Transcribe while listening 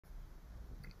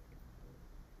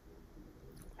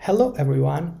Hello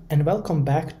everyone and welcome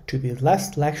back to the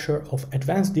last lecture of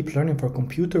Advanced Deep Learning for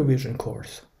Computer Vision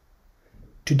course.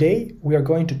 Today we are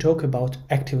going to talk about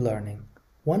active learning,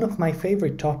 one of my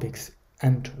favorite topics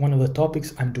and one of the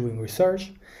topics I'm doing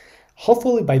research.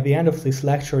 Hopefully by the end of this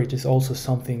lecture it is also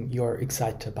something you're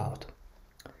excited about.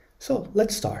 So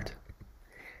let's start.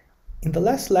 In the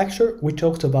last lecture we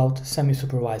talked about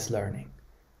semi-supervised learning.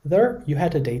 There you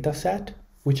had a data set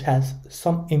which has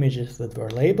some images that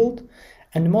were labeled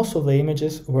and most of the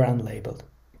images were unlabeled.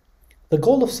 The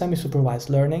goal of semi-supervised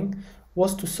learning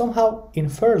was to somehow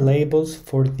infer labels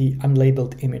for the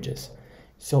unlabeled images,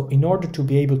 so in order to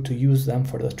be able to use them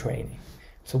for the training.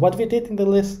 So what we did in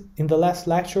the last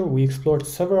lecture, we explored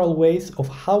several ways of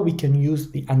how we can use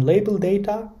the unlabeled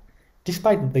data,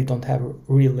 despite that they don't have a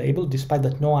real label, despite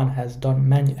that no one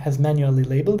has manually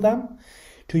labeled them,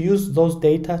 to use those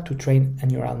data to train a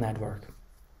neural network.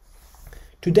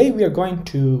 Today we are going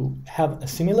to have a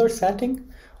similar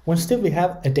setting when still we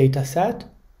have a data set,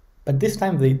 but this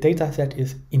time the data set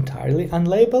is entirely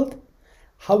unlabeled.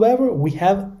 However, we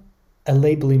have a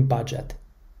labeling budget.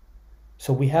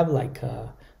 So we have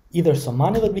either some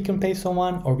money that we can pay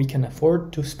someone, or we can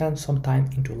afford to spend some time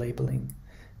into labeling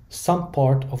some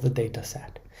part of the data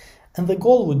set. And the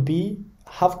goal would be,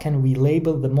 how can we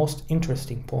label the most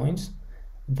interesting points,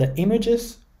 the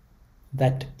images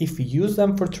that if we use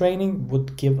them for training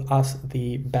would give us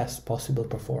the best possible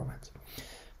performance.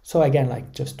 So again,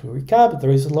 just to recap, there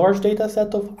is a large data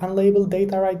set of unlabeled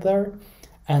data right there,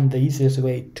 and the easiest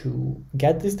way to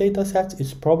get these data sets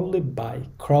is probably by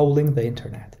crawling the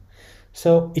internet.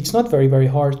 So it's not very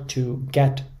hard to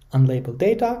get unlabeled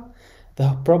data.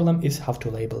 The problem is how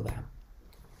to label them.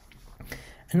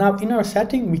 And now in our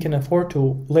setting, we can afford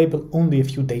to label only a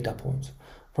few data points.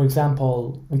 For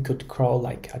example, we could crawl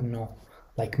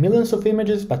millions of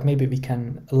images, but maybe we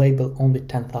can label only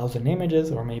 10,000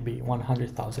 images or maybe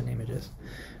 100,000 images.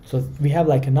 So we have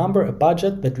a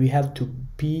budget that we have to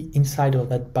be inside of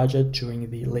that budget during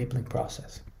the labeling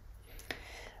process.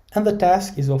 And the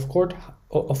task is of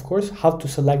course how to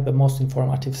select the most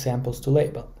informative samples to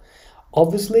label.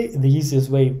 Obviously, the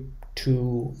easiest way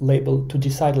to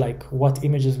decide what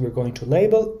images we're going to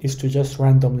label is to just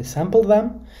randomly sample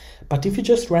them. But if you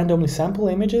just randomly sample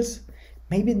images,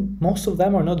 maybe most of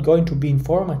them are not going to be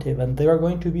informative and they are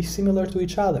going to be similar to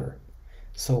each other.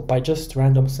 So by just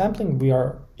random sampling,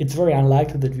 it's very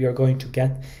unlikely that we are going to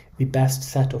get the best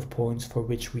set of points for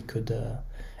which we could,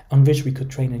 on which we could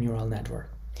train a neural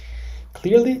network.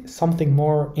 Clearly, something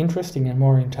more interesting and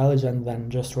more intelligent than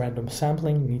just random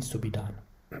sampling needs to be done.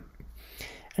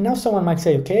 And now someone might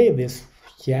say, okay,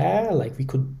 we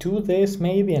could do this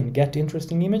maybe and get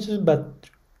interesting images, but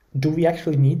do we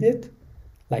actually need it?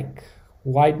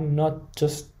 Why not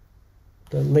just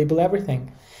label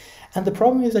everything? And the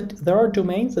problem is that there are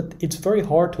domains that it's very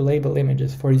hard to label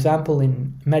images. For example,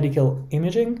 in medical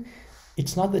imaging,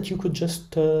 it's not that you could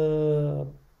just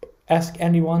ask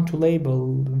anyone to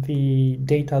label the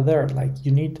data there.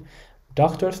 You need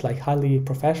doctors, highly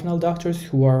professional doctors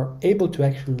who are able to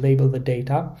actually label the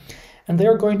data, and they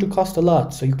are going to cost a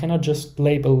lot. So you cannot just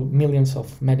label millions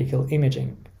of medical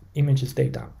images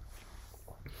data.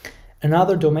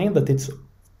 Another domain that it's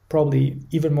probably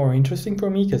even more interesting for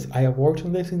me, because I have worked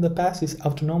on this in the past, is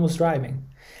autonomous driving.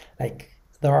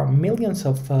 There are millions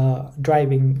of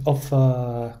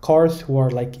cars who are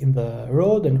in the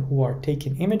road and who are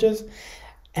taking images,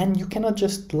 and you cannot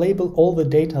just label all the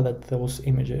data that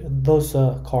those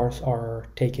cars are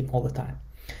taking all the time.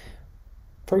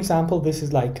 For example, this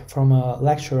is from a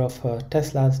lecture of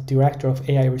Tesla's director of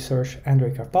AI research,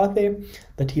 Andrej Karpathy,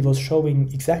 that he was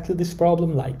showing exactly this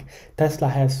problem. Tesla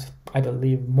has, I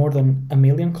believe, more than 1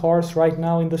 million cars right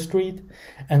now in the street,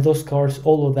 and those cars,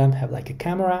 all of them have a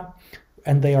camera,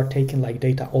 and they are taking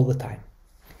data all the time.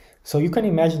 So you can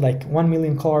imagine 1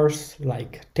 million cars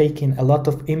taking a lot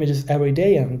of images every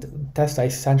day, and Tesla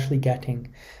is essentially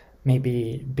getting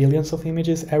maybe billions of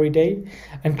images every day.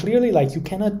 And clearly, you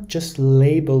cannot just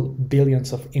label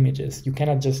billions of images. You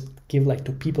cannot just give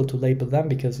to people to label them,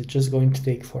 because it's just going to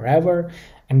take forever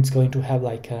and it's going to have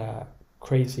a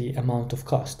crazy amount of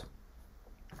cost.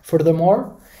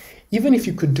 Furthermore, even if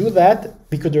you could do that,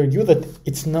 we could argue that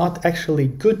it's not actually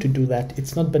good to do that.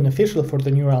 It's not beneficial for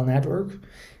the neural network,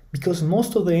 because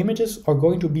most of the images are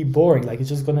going to be boring. It's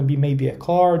just going to be maybe a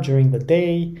car during the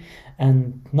day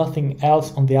and nothing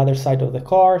else on the other side of the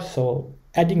car. So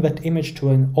adding that image to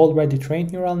an already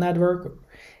trained neural network,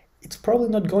 it's probably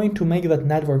not going to make that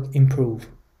network improve.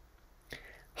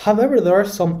 However, there are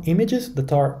some images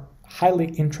that are highly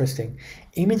interesting,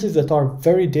 images that are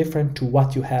very different to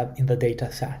what you have in the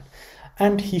data set.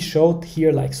 And he showed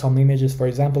here like some images. For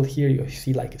example, here you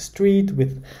see like a street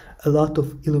with a lot of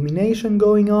illumination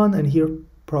going on, and here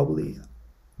probably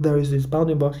there is this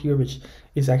bounding box here which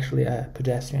is actually a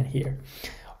pedestrian here.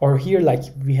 Or here like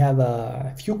we have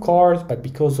a few cars, but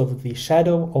because of the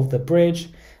shadow of the bridge,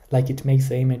 like it makes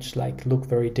the image like look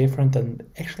very different and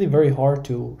actually very hard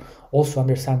to also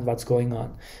understand what's going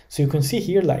on. So you can see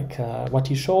here like what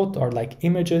he showed are like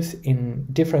images in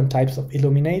different types of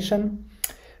illumination,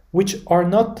 which are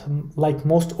not like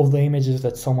most of the images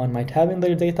that someone might have in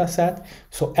their data set.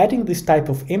 So adding this type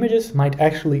of images might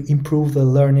actually improve the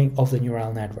learning of the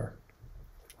neural network.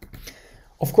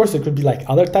 Of course, there could be like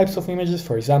other types of images.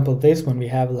 For example, this when we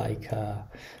have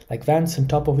like vans on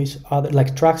top of each other,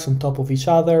 like trucks on top of each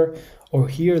other, or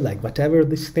here like whatever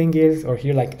this thing is, or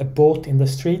here like a boat in the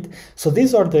street. So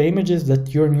these are the images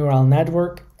that your neural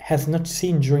network has not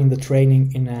seen during the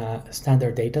training in a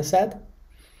standard data set.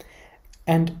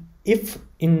 And if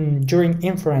during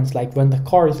inference, like when the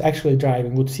car is actually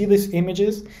driving, would see these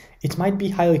images, it might be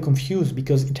highly confused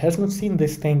because it has not seen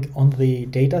this thing on the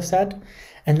data set.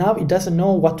 And now it doesn't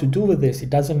know what to do with this.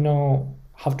 It doesn't know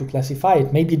how to classify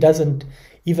it. Maybe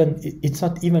it's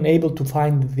not even able to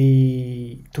find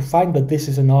that this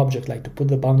is an object, like to put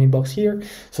the bounding box here.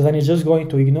 So then it's just going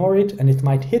to ignore it, and it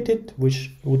might hit it,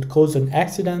 which would cause an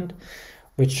accident,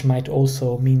 which might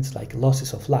also means like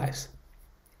losses of lives.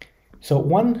 So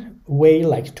one way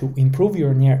like to improve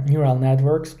your neural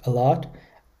networks a lot,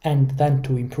 and then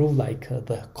to improve like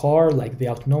the car, like the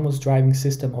autonomous driving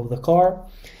system of the car,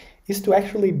 is to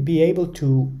actually be able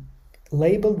to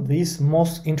label these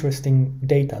most interesting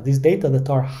data, these data that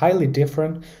are highly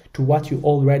different to what you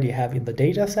already have in the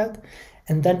data set,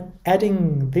 and then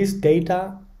adding this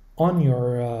data on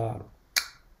your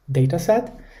data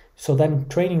set. So then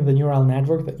training the neural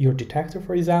network, your detector,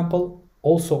 for example,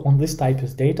 also on this type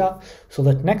of data, so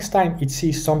that next time it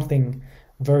sees something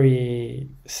very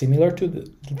similar to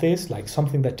this, like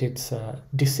something that it's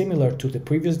dissimilar to the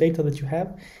previous data that you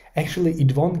have, actually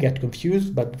it won't get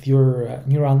confused, but your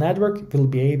neural network will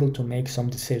be able to make some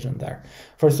decision there.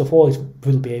 First of all, it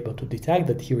will be able to detect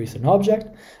that here is an object,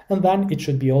 and then it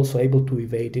should be also able to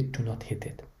evade it, to not hit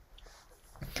it.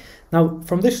 Now,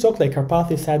 from this talk, like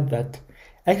Karpathy said that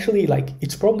actually like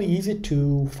it's probably easy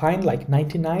to find like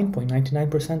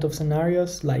 99.99% of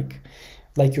scenarios, like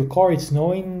your car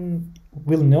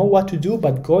will know what to do,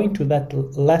 but going to that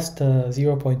last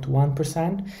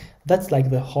 0.1%, that's like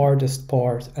the hardest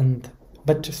part.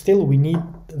 But still we need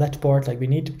that part, like we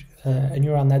need a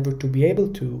neural network to be able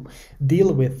to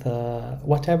deal with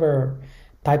whatever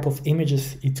type of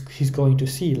images he's going to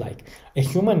see. Like a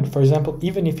human, for example,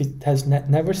 even if it has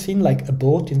never seen like a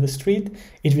boat in the street,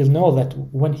 it will know that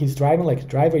when he's driving, like a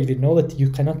driver, it will know that you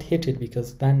cannot hit it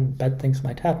because then bad things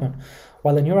might happen.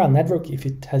 While a neural network, if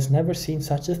it has never seen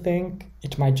such a thing,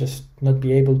 it might just not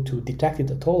be able to detect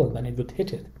it at all, and then it would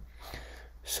hit it.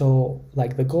 So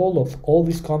like the goal of all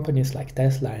these companies like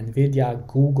Tesla, Nvidia,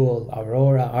 Google,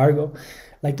 Aurora, Argo,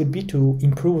 like would be to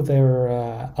improve their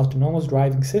autonomous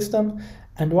driving system.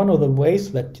 And one of the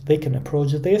ways that they can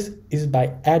approach this is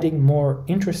by adding more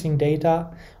interesting data,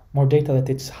 more data that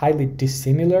it's highly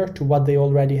dissimilar to what they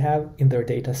already have in their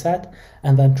data set,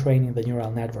 and then training the neural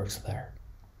networks there.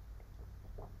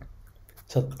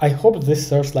 So I hope this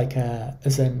serves like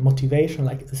as a motivation,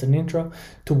 like as an intro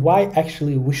to why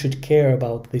actually we should care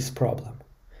about this problem.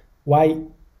 Why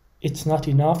it's not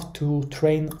enough to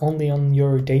train only on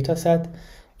your data set.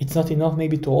 It's not enough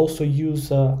maybe to also use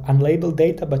unlabeled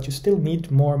data, but you still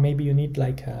need more. Maybe you need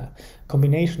like a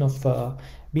combination of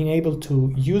being able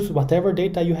to use whatever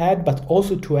data you had, but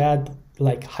also to add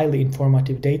like highly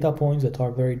informative data points that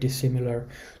are very dissimilar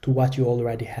to what you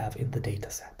already have in the data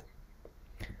set.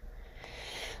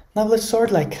 Now let's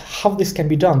start like how this can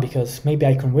be done, because maybe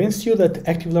I convinced you that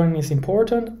active learning is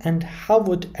important, and how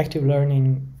is active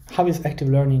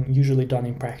learning usually done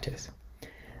in practice?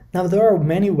 Now there are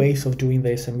many ways of doing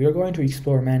this, and we are going to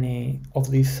explore many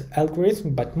of these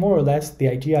algorithms, but more or less the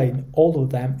idea in all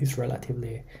of them is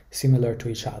relatively similar to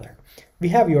each other. We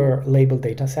have your labeled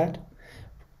data set,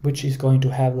 which is going to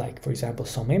have like, for example,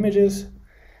 some images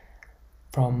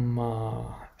from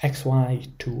xy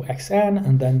to xn,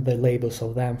 and then the labels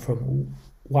of them from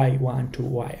y1 to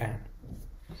yn.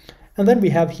 And then we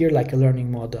have here like a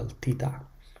learning model, theta.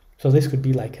 So this could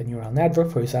be like a neural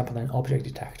network, for example, an object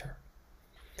detector.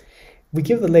 We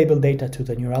give the label data to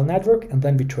the neural network, and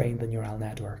then we train the neural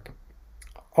network.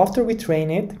 After we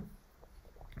train it,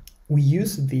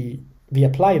 we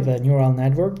apply the neural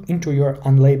network into your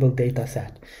unlabeled data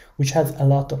set, which has a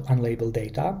lot of unlabeled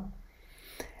data.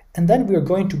 And then we're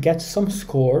going to get some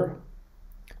score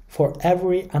for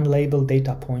every unlabeled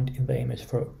data point in the image,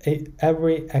 for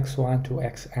every x1 to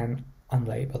xn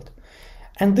unlabeled.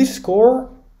 And this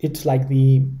score, it's like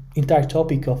the entire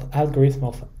topic of algorithm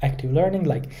of active learning,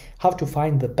 like how to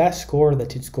find the best score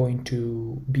that it's going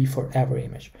to be for every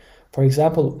image. For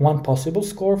example, one possible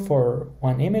score for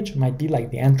one image might be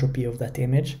like the entropy of that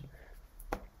image.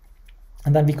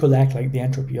 And then we collect like the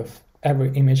entropy of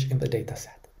every image in the data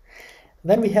set.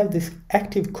 Then we have this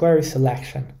active query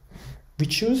selection. We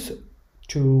choose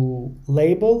to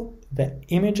label the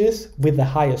images with the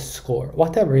highest score,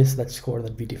 whatever is that score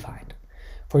that we defined.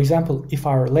 For example, if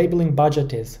our labeling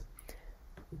budget is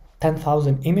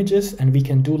 10,000 images and we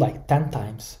can do like 10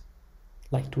 times,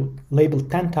 like to label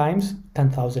 10 times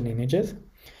 10,000 images.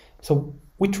 So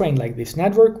we train like this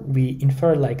network, we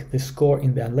infer like the score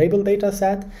in the unlabeled data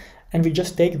set, and we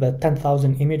just take the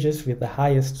 10,000 images with the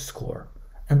highest score,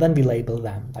 and then we label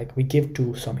them. Like we give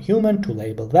to some human to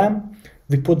label them,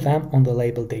 we put them on the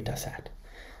labeled data set.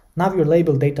 Now your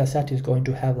labeled data set is going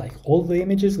to have like all the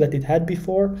images that it had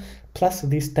before, plus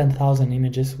these 10,000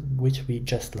 images which we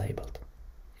just labeled.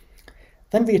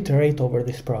 Then we iterate over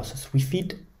this process. We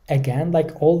feed again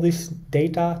like all this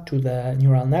data to the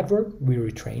neural network, we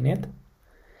retrain it,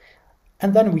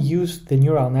 and then we use the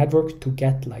neural network to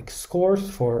get like scores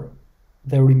for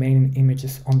the remaining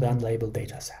images on the unlabeled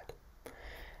data set.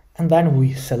 And then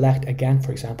we select again,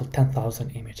 for example,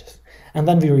 10,000 images. And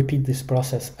then we repeat this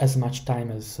process as much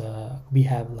time as we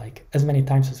have, like as many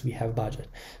times as we have budget.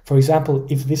 For example,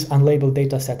 if this unlabeled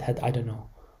data set had, I don't know,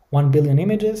 1 billion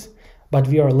images, but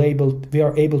we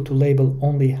are able to label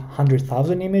only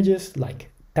 100,000 images,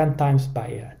 like 10 times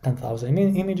by 10,000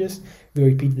 images, we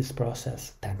repeat this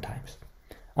process 10 times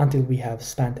until we have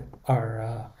spent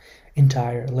our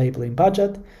entire labeling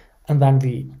budget. And then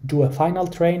we do a final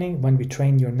training when we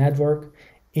train your network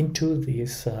into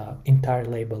this entire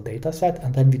labeled data set,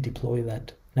 and then we deploy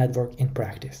that network in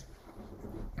practice.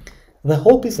 The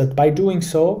hope is that by doing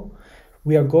so,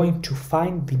 we are going to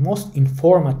find the most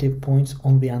informative points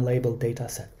on the unlabeled data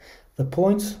set, the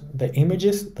points, the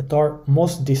images that are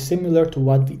most dissimilar to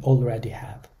what we already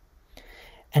have.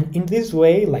 And in this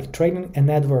way, like training a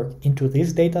network into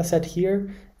this data set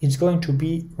here, it's going to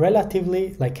be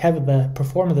relatively, like have the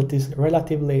performance that is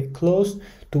relatively close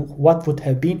to what would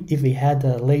have been if we had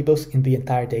labels in the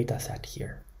entire data set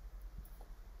here.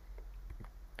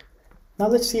 Now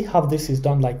let's see how this is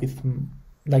done like with,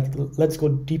 let's go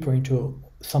deeper into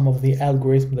some of the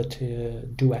algorithms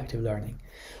that do active learning.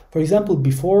 For example,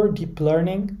 before deep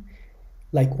learning,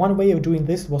 like one way of doing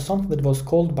this was something that was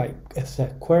called as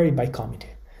a query by committee.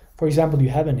 For example, you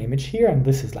have an image here, and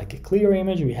this is like a clear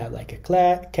image. We have like a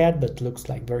cat that looks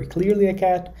like very clearly a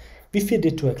cat. We feed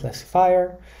it to a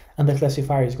classifier, and the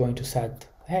classifier is going to say,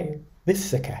 hey, this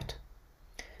is a cat.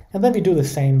 And then we do the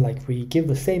same, like we give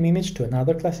the same image to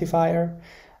another classifier.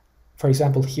 For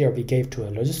example, here we gave to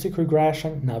a logistic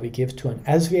regression. Now we give to an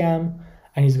SVM,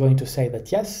 and it's going to say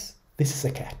that, yes, this is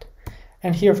a cat.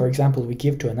 And here, for example, we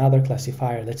give to another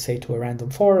classifier, let's say to a random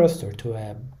forest or to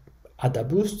a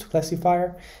ADA-boost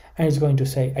classifier, and it's going to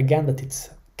say again that it's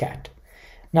cat.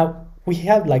 Now we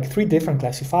have like 3 different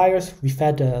classifiers. We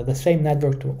fed the same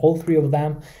network to all 3 of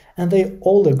them, and they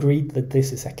all agreed that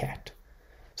this is a cat.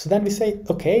 So then we say,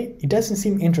 okay, it doesn't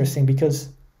seem interesting because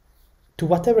to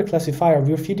whatever classifier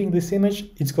we're feeding this image,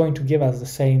 it's going to give us the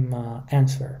same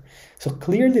answer. So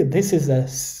clearly this is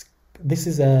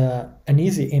an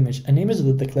easy image, an image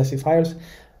that the classifiers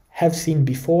have seen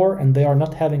before, and they are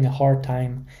not having a hard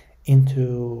time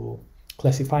into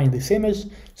classifying this image.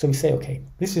 So we say, okay,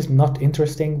 this is not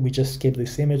interesting, we just skip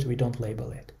this image, we don't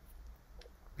label it.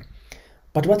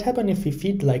 But what happens if we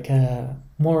feed like a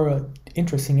more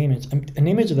interesting image, an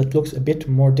image that looks a bit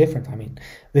more different? I mean,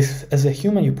 this, as a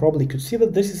human, you probably could see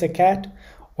that this is a cat,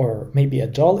 or maybe a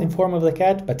doll in form of the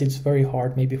cat, but it's very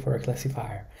hard maybe for a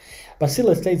classifier. But still,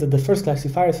 let's say that the first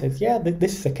classifier says, yeah,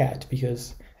 this is a cat,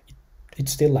 because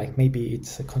it's still like, maybe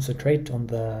it's a concentrate on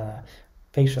the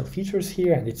facial features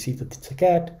here, and it sees that it's a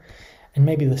cat. And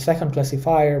maybe the second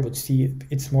classifier would see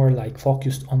it's more like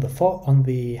focused on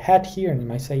the head here, and it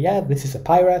might say, yeah, this is a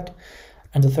pirate.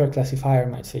 And the third classifier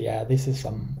might say, yeah, this is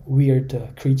some weird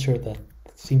creature that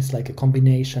seems like a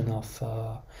combination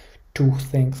of 2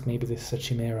 things. Maybe this is a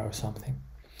chimera or something.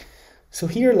 So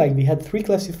here, like, we had 3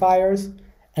 classifiers,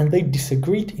 and they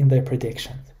disagreed in their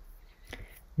predictions.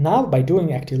 Now, by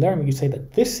doing active learning, you say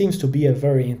that this seems to be a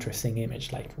very interesting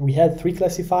image. Like, we had 3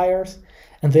 classifiers,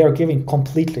 and they are giving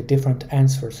completely different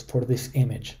answers for this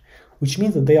image, which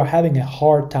means that they are having a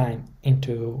hard time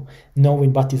into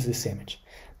knowing what is this image.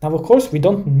 Now, of course, we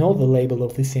don't know the label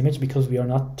of this image because we are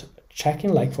not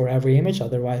checking like for every image,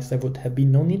 otherwise there would have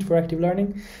been no need for active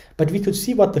learning. But we could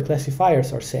see what the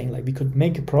classifiers are saying. Like we could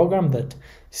make a program that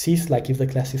sees like if the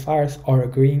classifiers are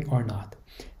agreeing or not.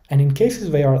 And in cases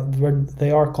where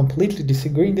they are completely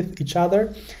disagreeing with each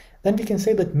other, then we can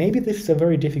say that maybe this is a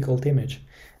very difficult image.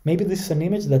 Maybe this is an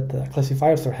image that the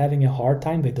classifiers are having a hard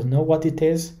time, they don't know what it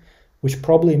is, which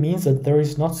probably means that there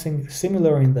is nothing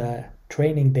similar in the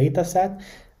training data set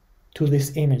to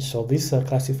this image. So these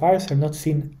classifiers have not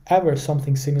seen ever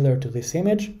something similar to this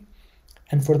image.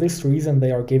 And for this reason,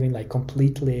 they are giving like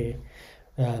completely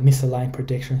misaligned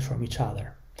predictions from each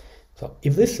other. So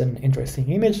if this is an interesting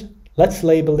image, let's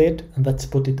label it and let's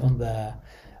put it on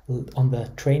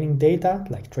the training data,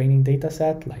 like training data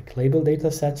set, like label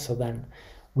data set. So then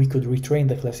we could retrain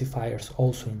the classifiers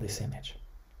also in this image.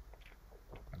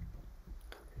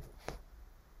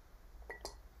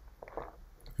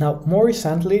 Now, more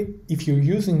recently, if you're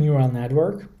using neural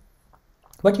network,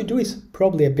 what you do is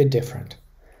probably a bit different.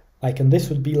 Like, and this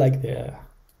would be like the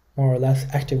more or less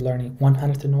active learning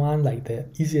 101, like the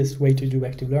easiest way to do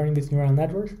active learning with neural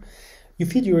networks. You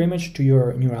feed your image to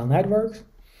your neural networks,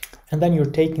 and then you're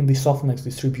taking the softmax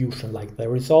distribution, like the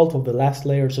result of the last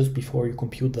layer just before you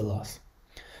compute the loss.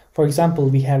 For example,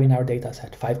 we have in our data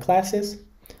set 5 classes,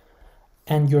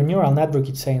 and your neural network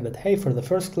is saying that, hey, for the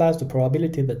first class, the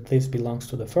probability that this belongs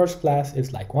to the first class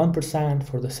is like 1%.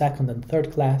 For the second and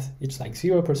third class, it's like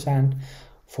 0%.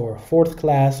 For fourth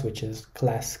class, which is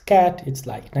class cat, it's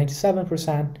like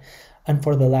 97%. And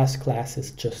for the last class,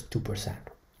 it's just 2%.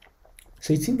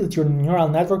 So it seems that your neural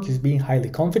network is being highly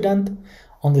confident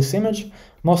on this image,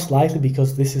 most likely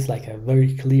because this is like a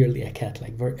very clearly a cat,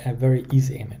 like a very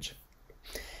easy image.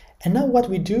 And now what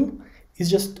we do is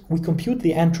just we compute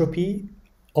the entropy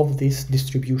of this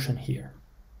distribution here.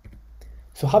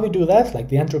 So how we do that? Like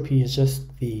the entropy is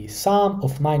just the sum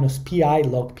of minus pi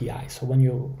log pi. So when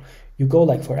you go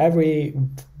like for every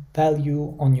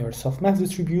value on your softmax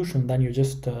distribution, then you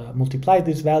just multiply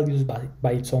these values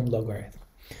by its own logarithm.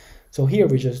 So here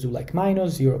we just do like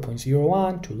minus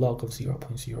 0.01 to log of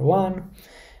 0.01.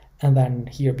 And then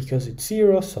here, because it's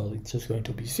 0, so it's just going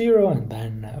to be 0. And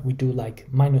then we do like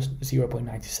minus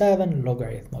 0.97,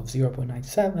 logarithm of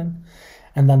 0.97.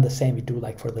 And then the same we do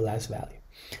like for the last value.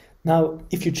 Now,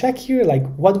 if you check here, like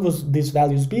what would these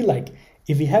values be like?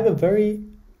 If we have a very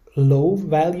low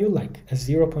value, like a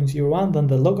 0.01, then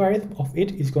the logarithm of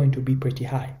it is going to be pretty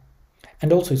high.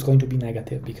 And also it's going to be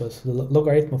negative because the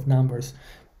logarithm of numbers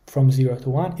from 0 to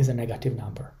 1 is a negative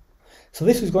number. So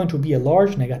this is going to be a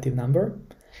large negative number.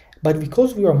 But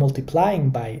because we are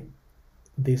multiplying by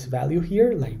this value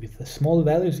here, like with a small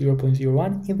value,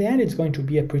 0.01, in the end it's going to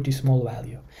be a pretty small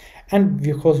value. And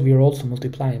because we are also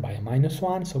multiplying by a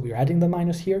 -1, so we're adding the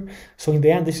minus here. So in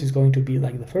the end, this is going to be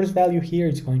like the first value here,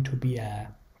 it's going to be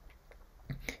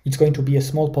a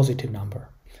small positive number.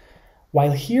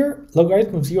 While here,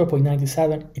 logarithm of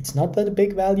 0.97, it's not that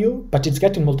big value, but it's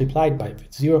getting multiplied by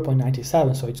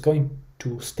 0.97, so it's going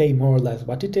to stay more or less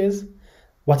what it is,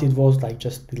 what it was like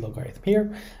just the logarithm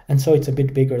here, and so it's a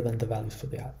bit bigger than the values for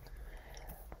the other.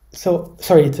 So,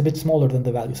 sorry, it's a bit smaller than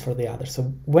the values for the other.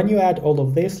 So when you add all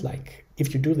of this, like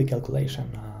if you do the calculation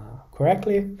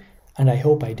correctly, and I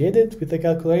hope I did it with the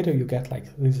calculator, you get like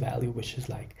this value, which is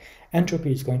like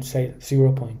entropy is going to say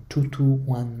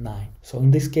 0.2219. So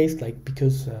in this case, like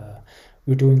because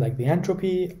we're doing like the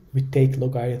entropy, we take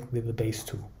logarithm with the base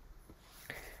 2.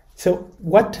 So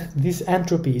what this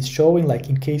entropy is showing, like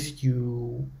in case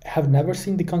you have never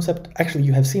seen the concept, actually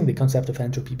you have seen the concept of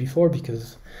entropy before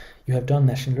because you have done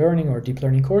machine learning or deep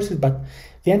learning courses, but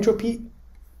the entropy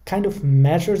kind of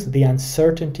measures the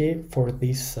uncertainty for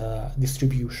this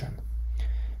distribution.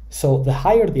 So the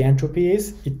higher the entropy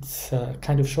is, it's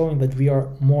kind of showing that we are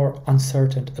more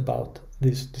uncertain about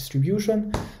this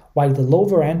distribution, while the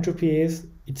lower entropy is,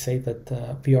 it says that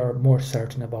we are more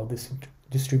certain about this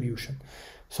distribution.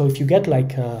 So if you get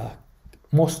like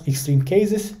most extreme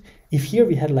cases, if here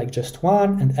we had like just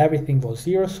 1 and everything was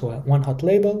 0, so one hot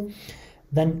label,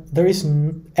 then there is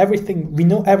everything, we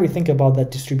know everything about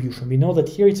that distribution. We know that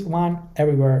here it's 1,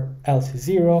 everywhere else is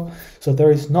 0, so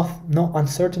there is no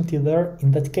uncertainty there.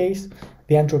 In that case,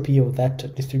 the entropy of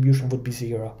that distribution would be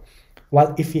 0.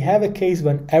 While if we have a case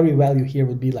when every value here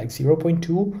would be like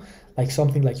 0.2, like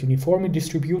something like uniformly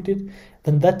distributed,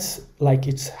 then that's like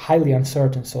it's highly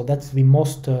uncertain. So that's the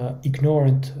most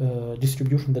ignorant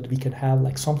distribution that we can have,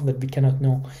 like something that we cannot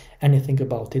know anything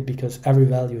about it because every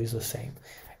value is the same.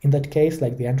 In that case,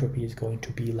 like the entropy is going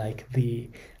to be like the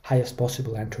highest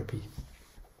possible entropy.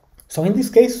 So in this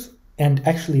case, and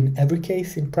actually in every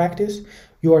case in practice,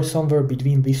 you are somewhere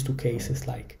between these two cases.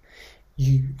 Like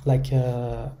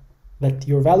that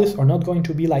your values are not going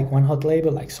to be like one hot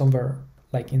label, like somewhere,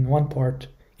 like in one part,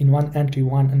 in one entry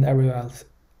 1 and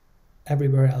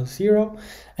everywhere else 0,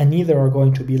 and neither are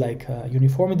going to be like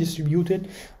uniformly distributed.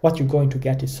 What you're going to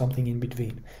get is something in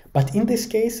between. But in this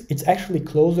case, it's actually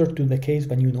closer to the case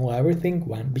when you know everything,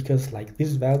 because like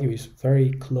this value is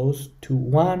very close to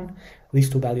 1, these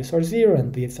two values are 0,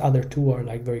 and these other two are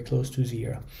like very close to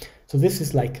 0. So this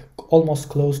is like almost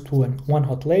close to one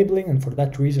hot labeling, and for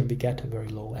that reason we get a very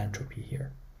low entropy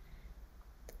here.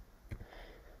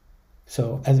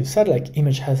 So as you said, like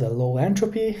image has a low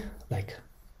entropy, like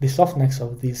the softmax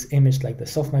of this image, like the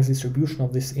softmax distribution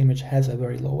of this image has a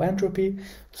very low entropy,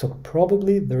 so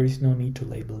probably there is no need to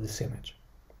label this image.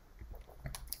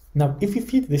 Now, if you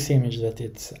feed this image that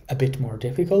it's a bit more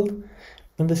difficult,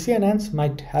 then the CNNs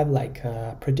might have like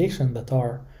predictions that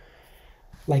are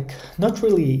like not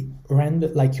really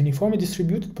random, like uniformly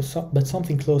distributed, but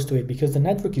something close to it, because the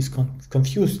network is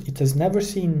confused. It has never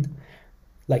seen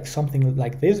like something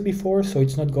like this before, so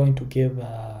it's not going to give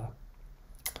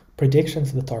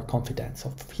predictions that are confident.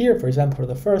 So here, for example, for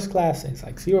the first class, it's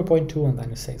like 0.2, and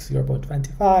then it says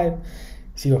 0.25,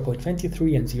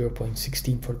 0.23, and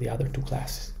 0.16 for the other two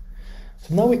classes.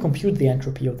 So now we compute the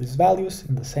entropy of these values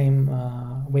in the same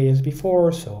way as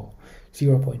before. So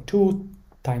 0.2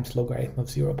 times logarithm of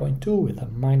 0.2 with a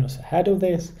minus ahead of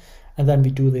this, and then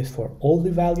we do this for all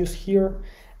the values here,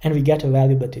 and we get a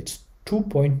value that it's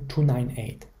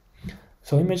 2.298.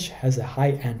 So image has a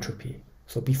high entropy.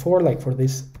 So before, like for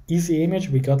this easy image,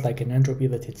 we got like an entropy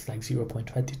that it's like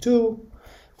 0.22.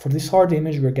 For this hard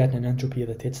image, we're getting an entropy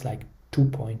that it's like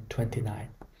 2.29.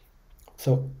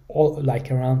 So all like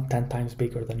around 10 times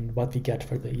bigger than what we get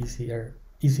for the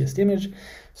easiest image.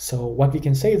 So what we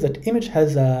can say is that image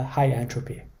has a high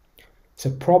entropy.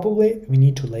 So probably we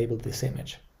need to label this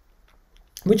image,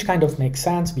 which kind of makes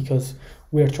sense because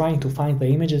we are trying to find the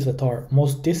images that are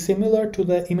most dissimilar to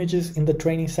the images in the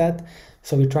training set.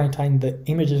 So we're trying to find the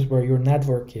images where your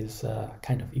network is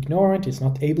kind of ignorant, it's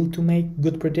not able to make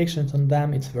good predictions on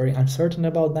them, it's very uncertain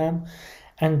about them.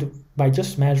 And by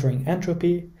just measuring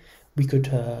entropy, we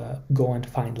could go and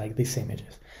find like these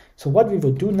images. So what we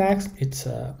would do next, it's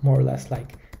more or less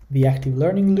like the active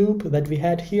learning loop that we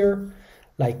had here.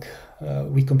 Like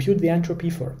we compute the entropy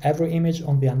for every image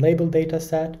on the unlabeled data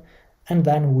set, and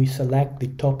then we select the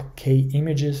top k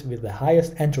images with the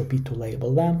highest entropy to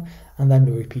label them, and then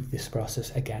we repeat this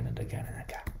process again and again and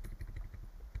again.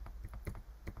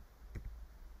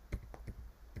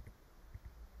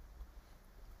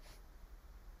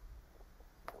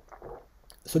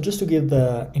 So just to give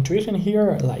the intuition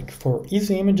here, like for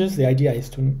easy images, the idea is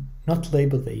to not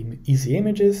label the easy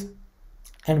images,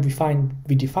 and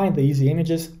we define the easy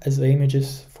images as the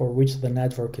images for which the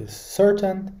network is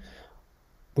certain,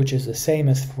 which is the same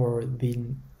as for the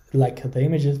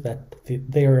images that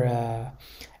their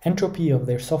entropy of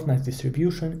their softmax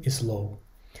distribution is low.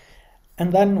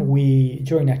 And then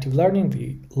during active learning,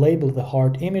 we label the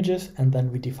hard images, and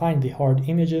then we define the hard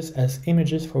images as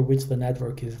images for which the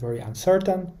network is very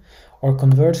uncertain, or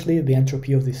conversely, the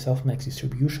entropy of the softmax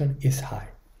distribution is high.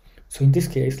 So in this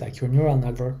case, like your neural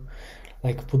network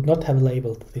would not have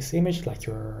labeled this image,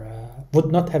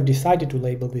 would not have decided to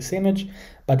label this image,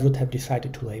 but would have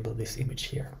decided to label this image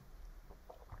here.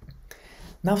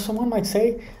 Now someone might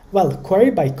say, well,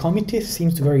 query by committee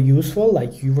seems very useful,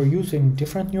 like you were using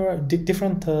different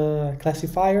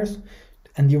classifiers,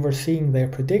 and you were seeing their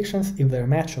predictions, if they're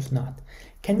matched or not.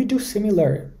 Can we do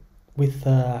similar with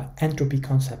entropy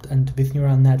concept and with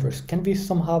neural networks? Can we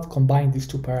somehow combine these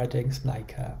two paradigms,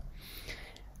 like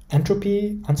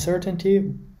entropy,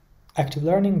 uncertainty, active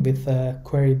learning with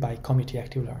query by committee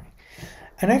active learning?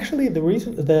 And actually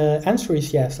the answer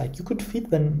is yes. Like you could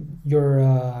feed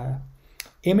your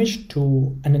image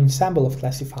to an ensemble of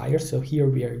classifiers. So here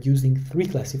we are using 3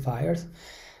 classifiers,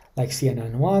 like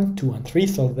CNN 1, 2, and 3.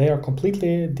 So they are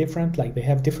completely different, like they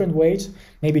have different weights.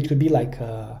 Maybe it could be like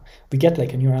we get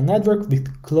like a neural network, we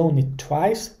clone it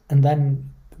twice, and then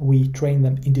we train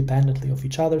them independently of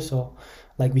each other. So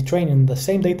like we train in the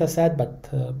same data set, but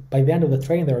by the end of the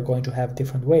train, they're going to have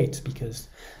different weights because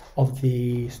of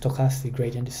the stochastic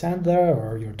gradient descent there,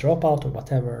 or your dropout, or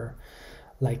whatever,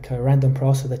 like a random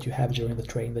process that you have during the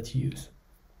train that you use.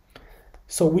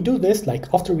 So we do this,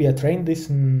 like after we have trained these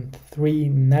 3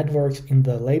 networks in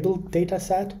the labeled data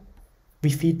set,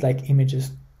 we feed like images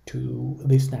to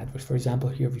these networks. For example,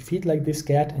 here we feed like this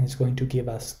get, and it's going to give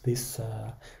us this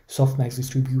softmax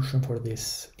distribution for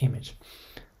this image.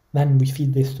 Then we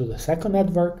feed this to the second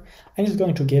network, and it's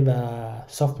going to give a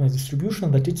softmax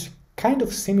distribution that it's kind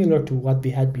of similar to what we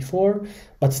had before,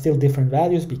 but still different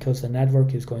values because the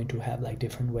network is going to have like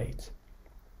different weights.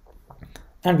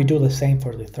 and we do the same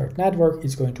for the third network,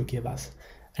 it's going to give us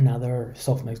another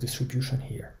softmax distribution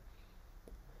here.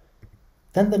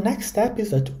 Then the next step is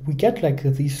that we get like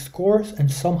these scores and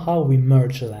somehow we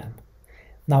merge them.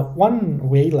 Now, one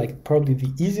way, like probably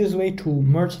the easiest way to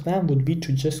merge them would be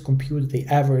to just compute the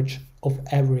average of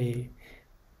every,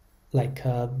 like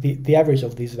the average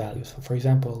of these values. So for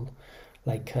example,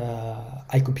 like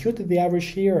I computed the average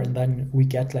here and then we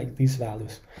get like these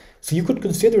values. So you could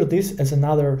consider this as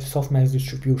another softmax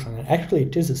distribution. And actually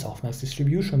it is a softmax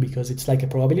distribution because it's like a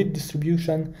probability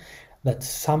distribution that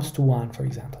sums to 1, for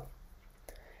example.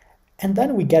 And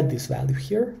then we get this value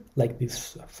here, like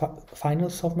this final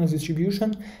softmax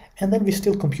distribution, and then we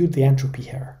still compute the entropy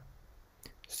here.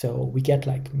 So we get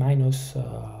like minus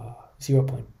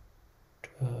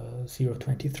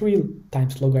 0.023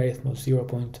 times logarithm of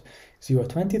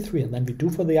 0.023, and then we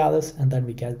do for the others, and then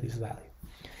we get this value.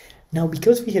 Now,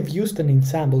 because we have used an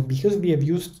ensemble, because we have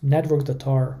used networks that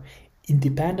are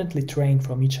independently trained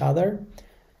from each other,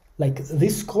 like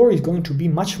this score is going to be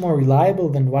much more reliable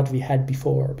than what we had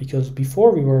before, because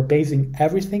before we were basing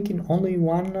everything in only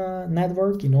one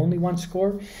network, in only one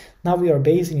score. Now we are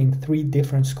basing in 3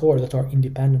 different scores that are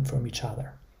independent from each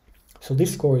other. So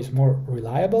this score is more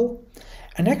reliable.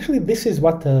 And actually this is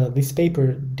what this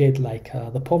paper did, like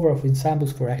the power of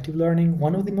ensembles for active learning,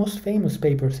 one of the most famous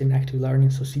papers in active learning,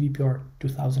 so CVPR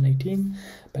 2018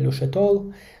 by Loesch et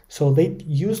al. So they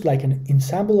used like an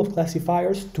ensemble of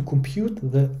classifiers to compute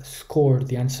the score,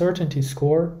 the uncertainty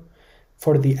score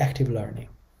for the active learning.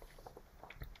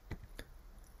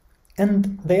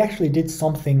 And they actually did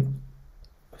something.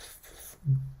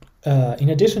 In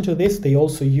addition to this, they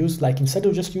also used, like instead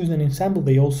of just using an ensemble,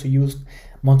 they also used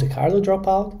Monte Carlo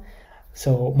dropout.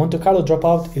 So Monte Carlo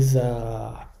dropout is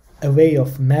a way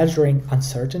of measuring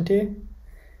uncertainty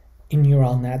in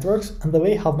neural networks, and the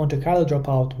way how Monte Carlo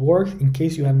dropout works, in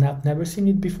case you have never seen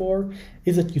it before,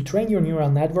 is that you train your neural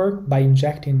network by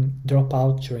injecting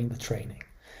dropout during the training.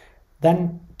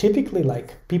 Then typically,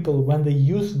 like people, when they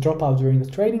use dropout during the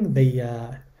training, they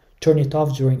turn it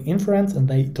off during inference and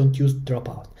they don't use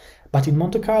dropout. But in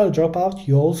Monte Carlo dropout,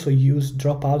 you also use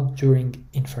dropout during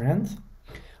inference.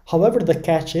 However, the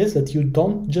catch is that you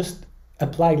don't just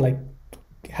apply, like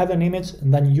have an image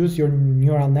and then use your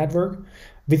neural network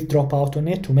with dropout on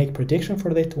it to make prediction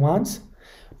for it once,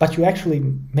 but you actually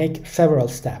make several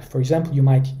steps. For example, you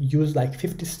might use like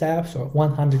 50 steps or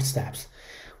 100 steps,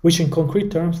 which in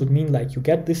concrete terms would mean like you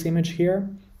get this image here,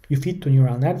 you feed to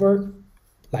neural network,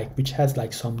 like which has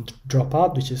like some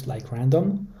dropout, which is like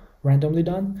randomly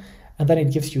done, and then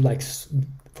it gives you like,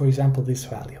 for example, this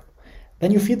value.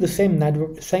 Then you feed the same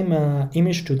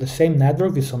image to the same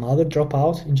network with some other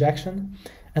dropout injection,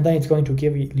 and then it's going to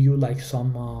give you like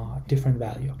some different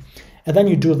value. And then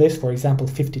you do this, for example,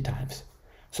 50 times.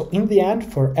 So in the end,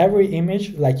 for every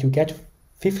image, like you get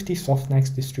 50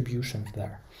 softmax distributions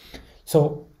there.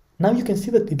 So now you can see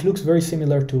that it looks very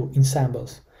similar to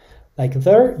ensembles. Like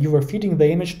there, you were feeding the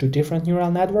image to different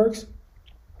neural networks.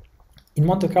 In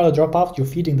Monte Carlo dropout, you're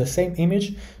feeding the same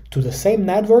image to the same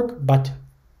network, but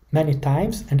many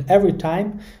times, and every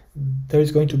time there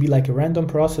is going to be like a random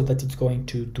process that it's going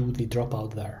to do the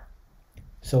dropout there.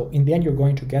 So in the end, you're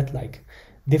going to get like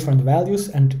different values,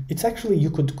 and it's actually, you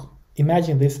could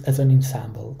imagine this as an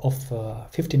ensemble of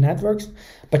 50 networks,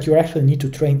 but you actually need to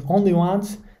train only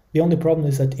once. The only problem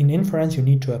is that in inference, you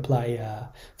need to apply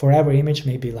for every image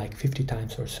maybe like 50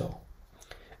 times or so.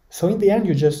 So in the end,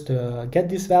 you just get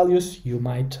these values, you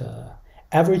might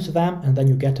average them, and then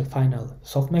you get a final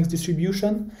softmax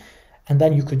distribution. And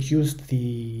then you could use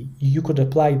you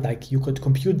could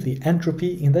compute the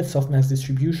entropy in that softmax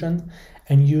distribution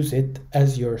and use it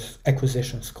as your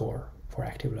acquisition score for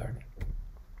active learning.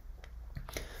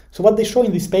 So what they show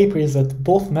in this paper is that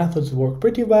both methods work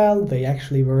pretty well. They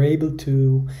actually were able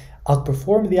to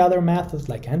outperform the other methods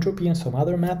like entropy and some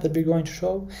other method we're going to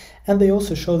show. And they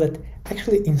also show that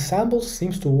actually ensembles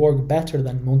seems to work better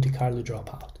than Monte Carlo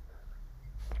dropout.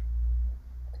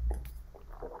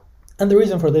 And the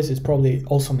reason for this is probably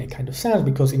also make kind of sense,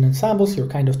 because in ensembles, you're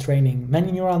kind of training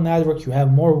many neural networks, you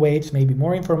have more weights, maybe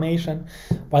more information,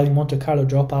 while in Monte Carlo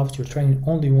dropout, you're training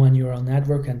only one neural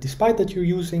network. And despite that you're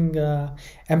using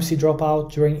MC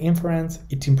dropout during inference,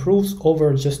 it improves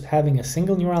over just having a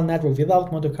single neural network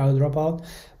without Monte Carlo dropout,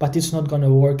 but it's not going to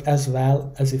work as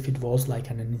well as if it was like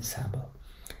an ensemble.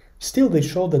 Still, they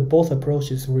show that both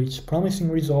approaches reach promising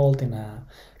result in a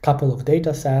couple of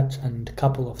data sets and a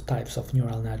couple of types of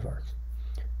neural networks.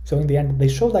 So in the end, they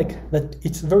show like that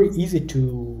it's very easy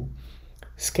to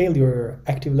scale your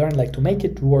active learning, like to make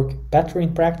it work better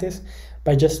in practice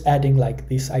by just adding like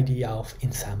this idea of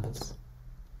ensembles.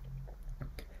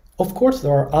 Of course,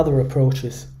 there are other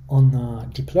approaches on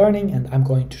deep learning, and I'm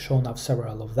going to show now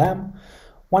several of them.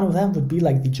 One of them would be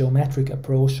like the geometric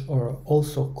approach, or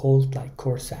also called like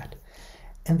coarse set.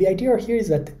 And the idea here is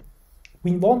that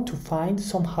we want to find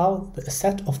somehow a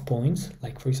set of points,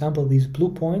 like for example these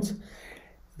blue points,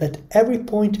 that every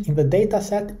point in the data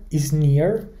set is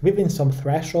near, within some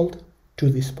threshold, to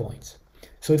these points.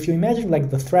 So if you imagine like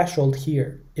the threshold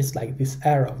here is like this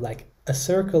arrow, like a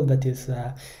circle that is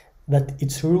that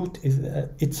its root is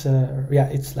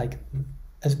it's like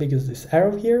as big as this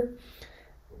arrow here,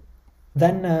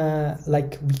 then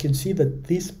like we can see that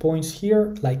these points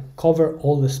here like cover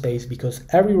all the space, because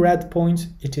every red point,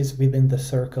 it is within the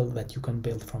circle that you can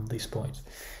build from these points.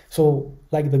 So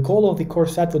like the goal of the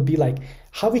coarse set would be like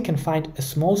how we can find a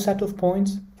small set of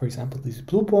points, for example these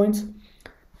blue points,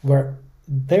 where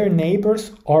their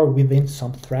neighbors are within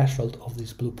some threshold of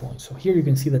these blue points. So here you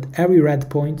can see that every red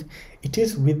point, it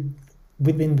is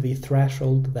within the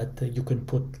threshold that you can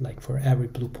put like for every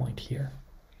blue point here.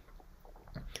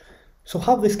 So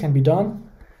how this can be done?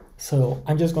 So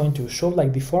I'm just going to show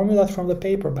like the formulas from the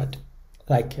paper, but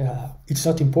like it's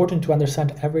not important to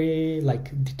understand every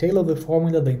like detail of the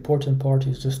formula. The important part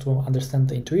is just to understand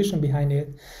the intuition behind it.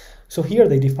 So here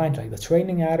they defined like the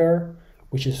training error,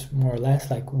 which is more or less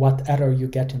like what error you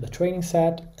get in the training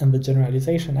set, and the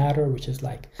generalization error, which is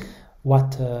like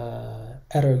what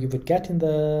error you would get in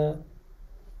the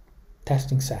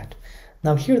testing set.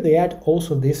 Now here they add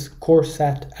also this coarse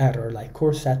set error, like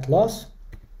coarse set loss,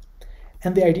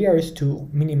 and the idea is to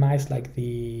minimize like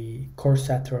the coarse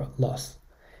set loss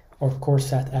or coarse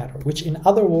set error, which in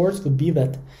other words would be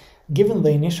that given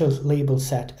the initial label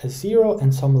set as 0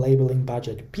 and some labeling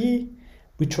budget p,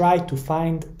 we try to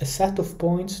find a set of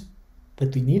points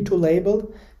that we need to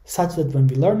label such that when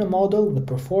we learn a model, the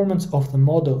performance of the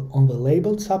model on the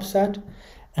labeled subset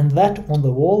and that on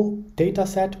the whole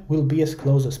dataset will be as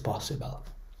close as possible.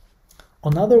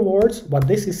 In other words, what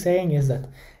this is saying is that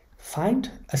find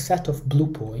a set of blue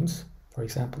points, for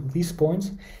example these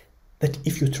points, that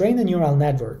if you train a neural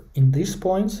network in these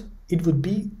points, it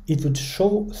would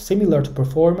show similar to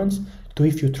performance to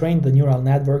if you train the neural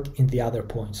network in the other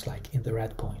points, like in the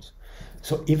red points.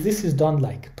 So if this is done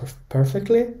like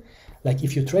perfectly, like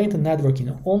if you train the network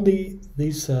in only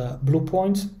these blue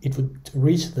points, it would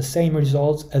reach the same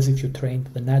results as if you trained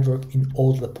the network in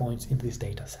all the points in this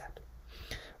data set,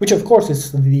 which of course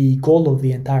is the goal of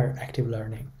the entire active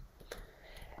learning.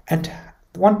 And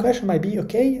one question might be,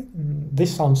 okay,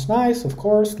 this sounds nice, of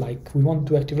course, like we want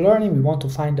to do active learning, we want to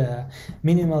find a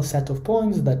minimal set of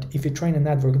points that if you train a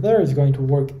network there, is going to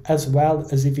work as well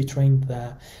as if you trained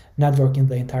the network in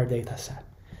the entire data set.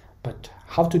 But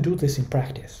how to do this in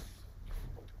practice?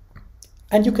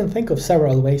 And you can think of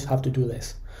several ways how to do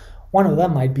this. One of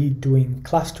them might be doing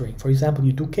clustering. For example,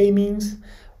 you do k-means,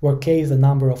 where k is the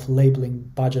number of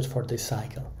labeling budget for this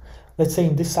cycle. Let's say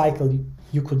in this cycle,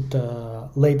 you could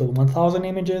label 1000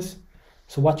 images.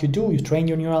 So what you do, you train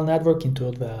your neural network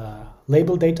into the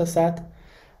labeled data set.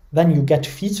 Then you get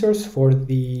features for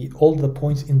all the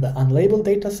points in the unlabeled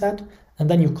data set, and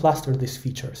then you cluster these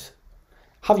features.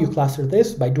 How you cluster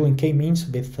this? By doing k-means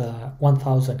with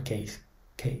 1000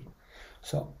 k.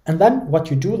 So, and then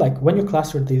what you do, like when you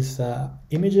cluster these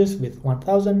images with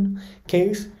 1000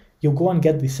 k's, you go and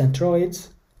get the centroids,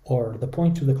 or the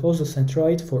point to the closest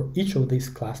centroid for each of these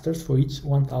clusters, for each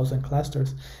 1000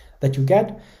 clusters that you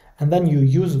get, and then you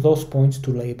use those points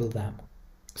to label them.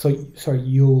 So, sorry,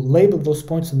 you label those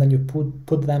points and then you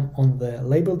put them on the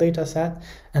label data set,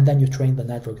 and then you train the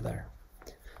network there.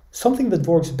 Something that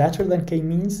works better than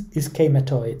k-means is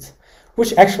k-metoids,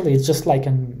 which actually is just like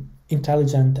an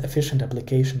intelligent, efficient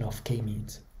application of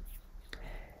k-means.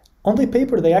 On the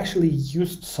paper, they actually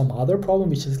used some other problem,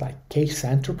 which is like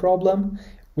k-center problem,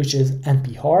 which is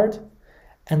NP-hard,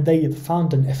 and they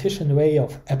found an efficient way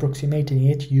of approximating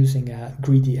it using a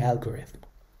greedy algorithm.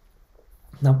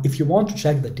 Now, if you want to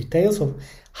check the details of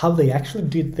how they actually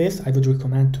did this, I would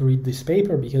recommend to read this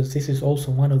paper, because this is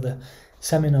also one of the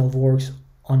seminal works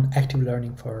on active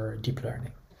learning for deep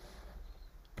learning.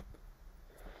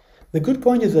 The good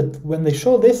point is that when they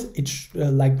show this, it's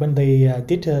like when they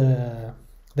did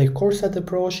their coarse set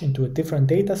approach into a different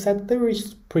data set, they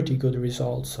reached pretty good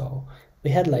results. So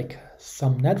they had like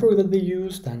some network that they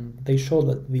used, and they showed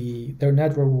that their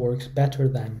network works better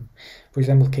than, for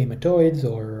example, k-metoids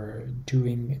or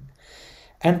doing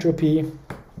entropy,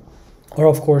 or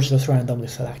of course just randomly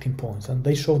selecting points. And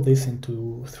they showed this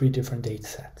into 3 different data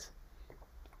sets.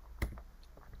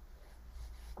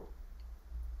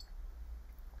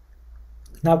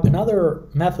 Now, another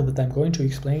method that I'm going to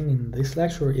explain in this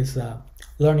lecture is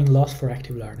learning loss for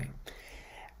active learning.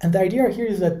 And the idea here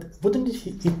is that wouldn't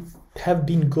it have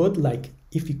been good like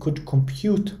if we could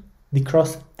compute the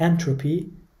cross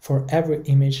entropy for every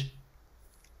image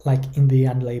like in the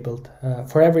unlabeled,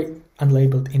 for every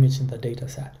unlabeled image in the data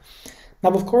set.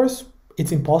 Now, of course,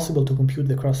 it's impossible to compute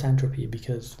the cross entropy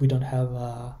because we don't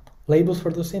have labels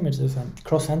for those images, and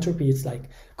cross entropy is like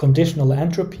conditional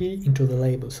entropy into the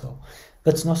label. So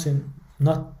that's not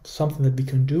something that we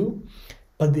can do.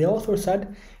 But the author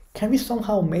said, can we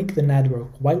somehow make the network,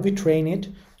 while we train it,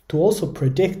 to also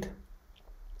predict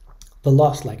the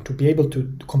loss, like to be able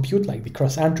to compute like the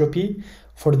cross entropy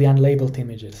for the unlabeled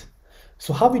images?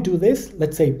 So how we do this,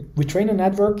 let's say we train a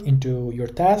network into your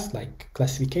task, like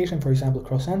classification, for example,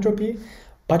 cross entropy,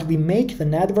 but we make the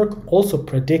network also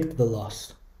predict the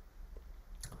loss.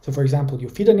 So for example, you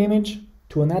feed an image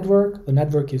to a network, the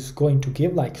network is going to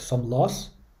give like some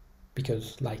loss,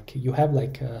 because like you have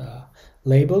like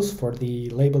labels for the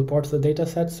labeled parts of the data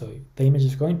set, so the image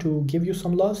is going to give you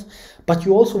some loss, but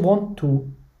you also want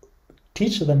to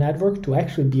teach the network to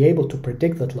actually be able to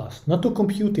predict that loss, not to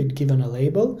compute it given a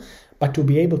label, but to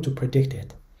be able to predict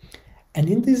it. And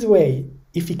in this way,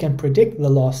 if you can predict the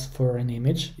loss for an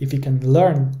image, if you can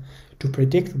learn to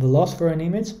predict the loss for an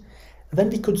image, then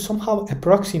we could somehow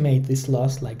approximate this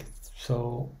loss, like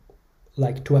so,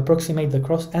 like to approximate the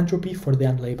cross entropy for the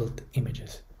unlabeled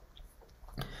images.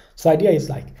 So the idea is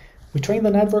like we train the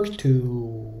network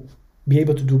to be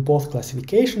able to do both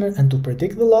classification and to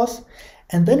predict the loss,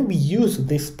 and then we use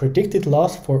this predicted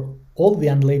loss for all the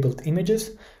unlabeled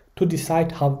images to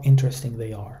decide how interesting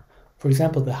they are. For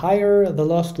example, the higher the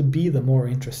loss would be, the more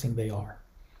interesting they are.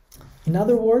 In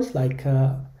other words, like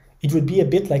it would be a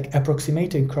bit like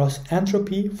approximating cross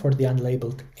entropy for the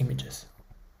unlabeled images.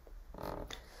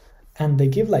 And they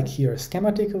give like here a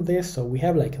schematic of this. So we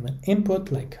have like an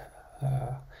input, like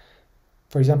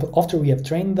for example, after we have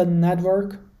trained the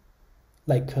network,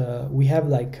 like we have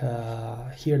like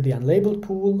here the unlabeled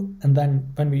pool, and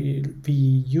then when we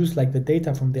use like the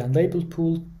data from the unlabeled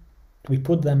pool, we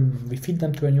feed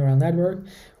them to a neural network,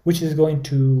 which is going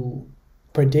to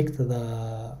predict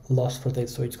the loss for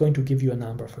this. So it's going to give you a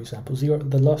number, for example, 0.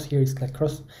 The loss here is like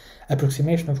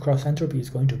approximation of cross entropy is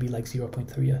going to be like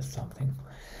 0.3 or something.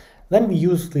 Then we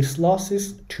use these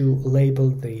losses to label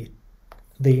the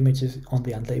images on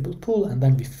the unlabeled pool, and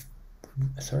then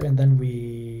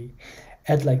we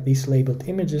add like these labeled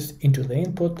images into the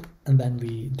input, and then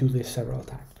we do this several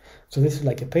times. So this is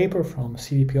like a paper from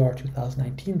CVPR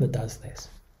 2019 that does this.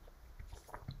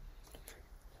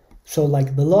 So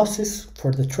like the losses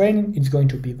for the training, it's going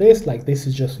to be this, like this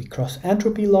is just the cross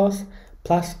entropy loss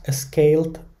plus a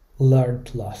scaled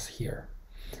learned loss here.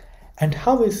 And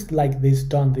how is like this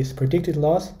done, this predicted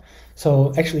loss?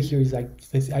 So actually here is like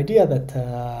this idea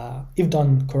that if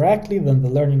done correctly, then the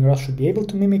learning loss should be able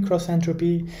to mimic cross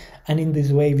entropy, and in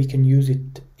this way we can use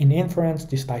it in inference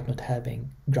despite not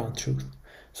having ground truth.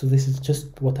 So this is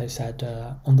just what I said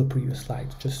on the previous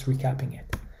slide, just recapping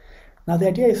it. Now the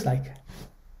idea is like,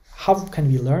 how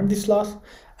can we learn this loss?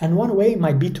 And one way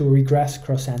might be to regress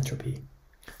cross entropy.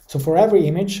 So for every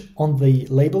image on the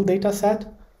label data set,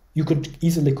 you could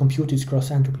easily compute its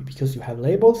cross entropy because you have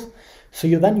labels. So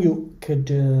you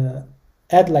could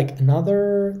add like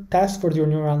another task for your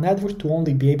neural network to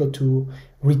only be able to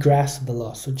regress the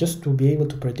loss. So just to be able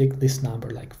to predict this number,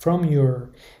 like from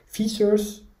your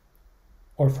features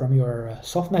or from your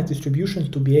softmax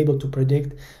distribution, to be able to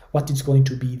predict what is going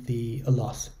to be the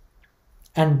loss.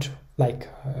 And like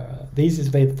the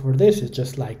easiest way for this is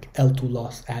just like L2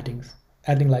 loss adding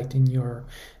like in your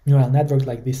neural network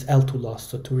like this L2 loss,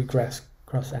 so to regress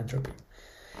cross entropy.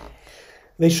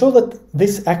 They show that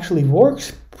this actually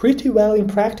works pretty well in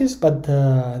practice, but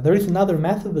there is another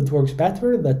method that works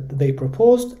better that they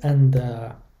proposed, and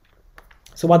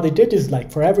so what they did is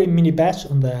like for every mini batch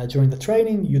during the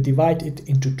training, you divide it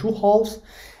into 2 halves,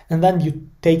 and then you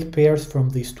take pairs from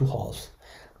these 2 halves.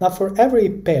 Now for every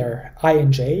pair I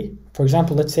and j, for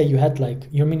example, let's say you had like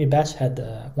your mini batch had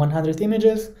 100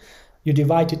 images, you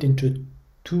divide it into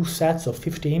 2 sets of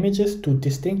 50 images, 2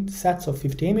 distinct sets of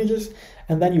 50 images,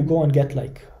 and then you go and get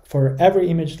like for every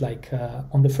image, like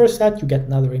on the first set, you get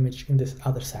another image in this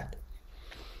other set.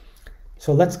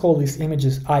 So let's call these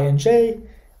images I and j.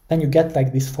 Then you get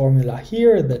like this formula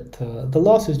here that the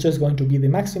loss is just going to be the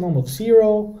maximum of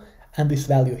 0 and this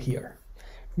value here.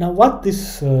 Now what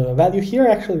this value here,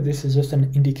 actually this is just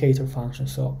an indicator function.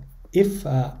 So if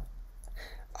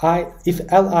Li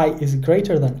is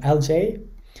greater than Lj,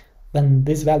 then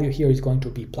this value here is going to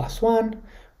be +1,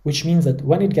 which means that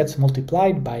when it gets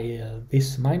multiplied by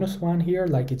this -1 here,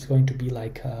 like it's going to be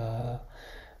like,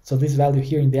 so this value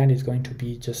here in the end is going to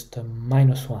be just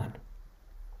 -1.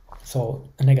 So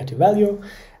a negative value.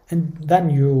 And then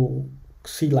you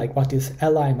see like what is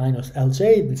Li minus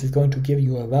Lj. This is going to give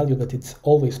you a value that it's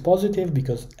always positive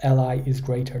because Li is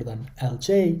greater than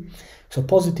Lj. So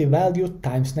positive value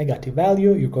times negative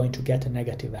value, you're going to get a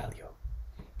negative value.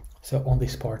 So on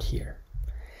this part here.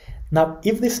 Now,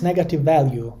 if this negative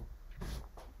value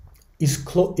is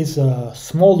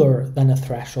smaller than a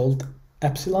threshold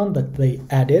epsilon that they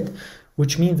added,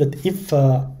 which means that if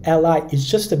Li is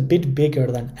just a bit bigger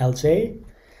than Lj,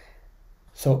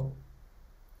 so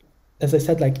as I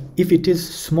said, like if it is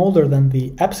smaller than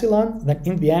the epsilon, then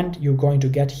in the end you're going to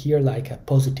get here like a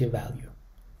positive value,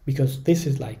 because this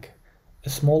is like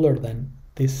smaller than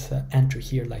this entry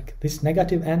here, like this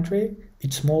negative entry,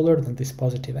 it's smaller than this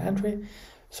positive entry.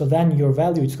 So then your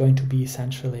value is going to be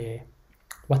essentially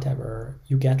whatever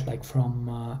you get like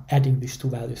from adding these two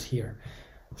values here.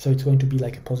 So it's going to be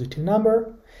like a positive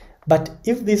number. But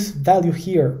if this value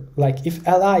here, like if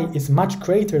Li is much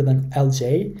greater than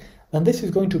Lj, then this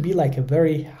is going to be like a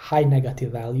very high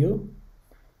negative value.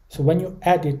 So when you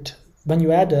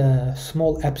add a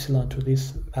small epsilon to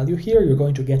this value here, you're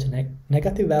going to get a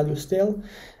negative value still,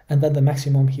 and then the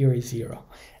maximum here is 0.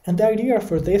 And the idea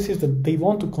for this is that they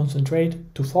want to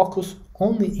concentrate, to focus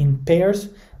only in pairs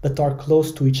that are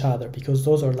close to each other, because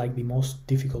those are like the most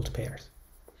difficult pairs.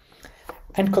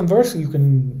 And conversely, you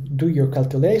can do your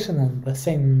calculation, and the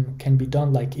same can be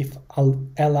done like if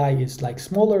Li is like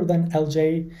smaller than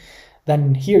Lj,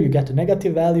 then here you get a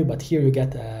negative value, but here you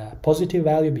get a positive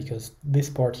value because this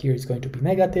part here is going to be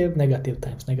negative. Negative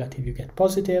times negative, you get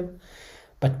positive.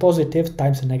 But positive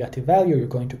times a negative value, you're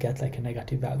going to get like a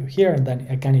negative value here, and then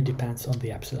again it depends on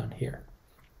the epsilon here.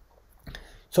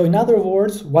 So in other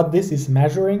words, what this is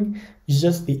measuring is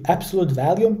just the absolute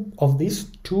value of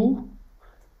these two,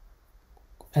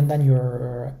 and then you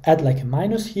add like a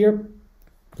minus here,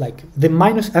 like the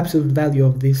minus absolute value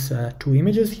of these two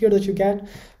images here that you get,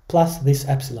 plus this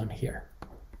epsilon here.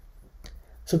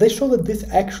 So they show that this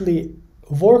actually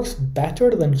works better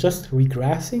than just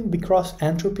regressing the cross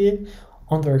entropy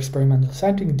on their experimental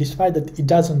setting, despite that it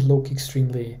doesn't look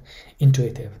extremely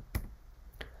intuitive.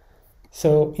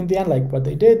 So in the end, like what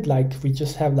they did, like we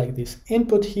just have like this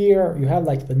input here, you have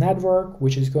like the network,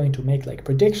 which is going to make like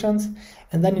predictions.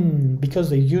 And then because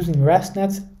they're using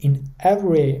ResNets, in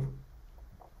every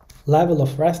level of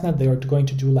ResNet, they are going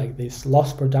to do like this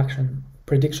loss prediction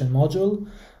module,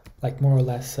 like more or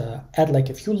less add like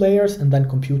a few layers and then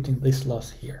computing this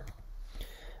loss here.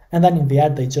 And then in the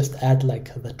end, they just add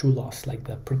like the two loss, like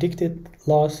the predicted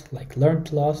loss, like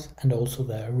learned loss, and also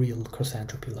the real cross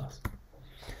entropy loss.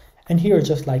 And here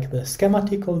just like the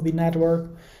schematic of the network.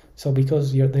 So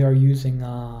because they are using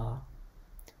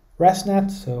ResNet,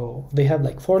 so they have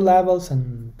like 4 levels,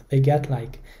 and they get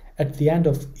like at the end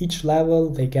of each level,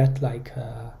 they get like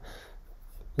the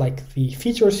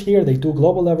features here. They do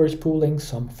global average pooling,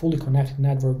 some fully connected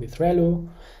network with ReLU,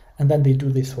 and then they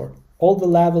do this for all the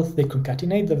levels. They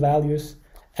concatenate the values,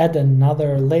 add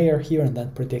another layer here, and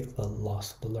then predict the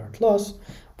loss, the learned loss,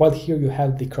 while here you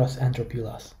have the cross entropy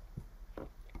loss.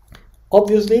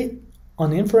 Obviously,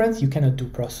 on inference, you cannot do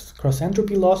cross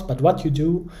entropy loss, but what you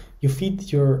do, you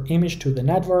feed your image to the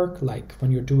network, like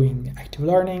when you're doing active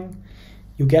learning,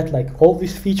 you get like all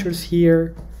these features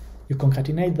here, you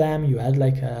concatenate them, you add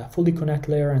like a fully connect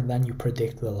layer, and then you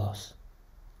predict the loss.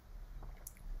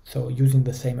 So using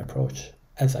the same approach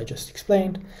as I just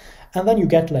explained. And then you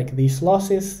get like these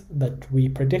losses that we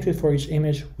predicted for each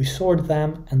image, we sort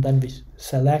them, and then we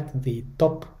select the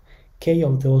top K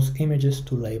of those images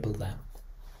to label them.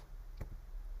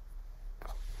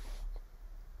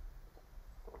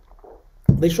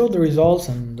 They show the results,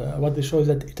 and what they show is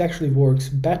that it actually works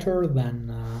better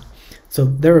than, so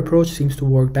their approach seems to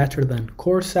work better than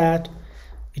CoreSat.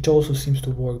 It also seems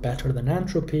to work better than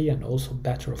entropy, and also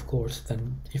better, of course,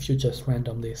 than if you just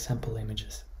randomly sample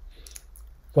images.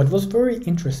 What was very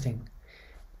interesting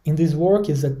in this work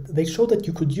is that they showed that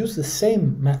you could use the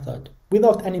same method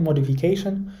without any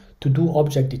modification to do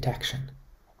object detection.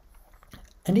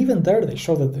 And even there, they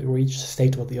show that they reached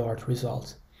state-of-the-art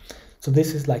results. So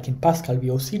this is like in Pascal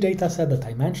VOC dataset that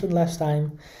I mentioned last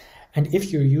time. And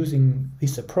if you're using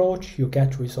this approach, you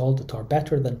get results that are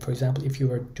better than, for example, if you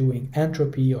were doing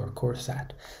entropy or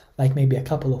CoreSat, like maybe a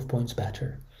couple of points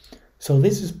better. So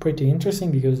this is pretty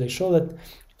interesting because they show that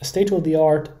a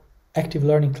state-of-the-art active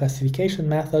learning classification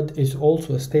method is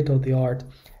also a state-of-the-art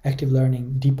active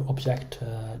learning deep object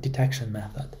detection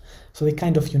method. So they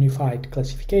kind of unified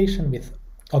classification with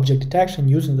object detection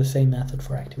using the same method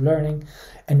for active learning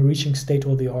and reaching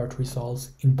state-of-the-art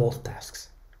results in both tasks.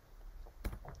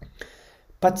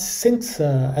 But since,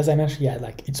 as I mentioned, yeah,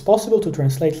 like it's possible to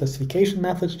translate classification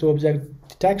methods to object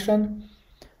detection,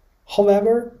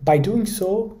 However, by doing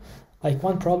so, like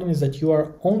one problem is that you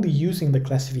are only using the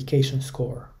classification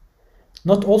score,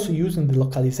 not also using the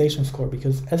localization score,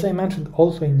 because as I mentioned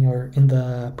also in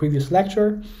the previous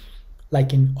lecture,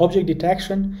 like in object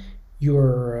detection,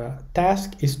 your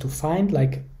task is to find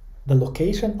like the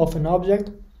location of an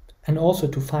object and also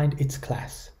to find its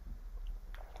class.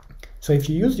 So if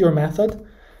you use your method,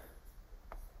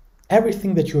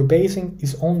 everything that you're basing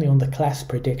is only on the class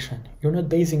prediction. You're not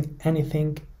basing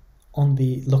anything on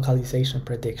the localization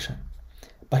prediction.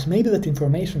 But maybe that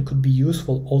information could be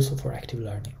useful also for active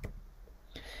learning.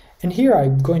 And here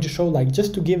I'm going to show, like,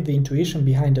 just to give the intuition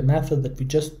behind the method that we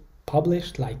just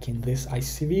published, like in this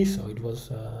ICV, so it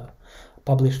was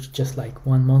published just like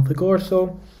 1 month ago or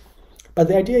so. But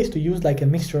the idea is to use like a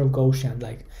mixture of Gaussian,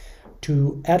 like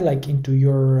to add like into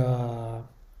your,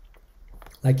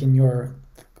 like in your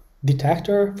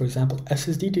detector, for example,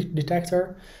 SSD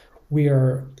detector, we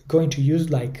are going to use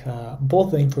like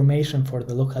both the information for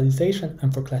the localization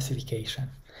and for classification.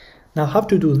 Now how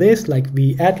to do this, like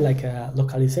we add like a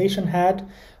localization head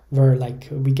where like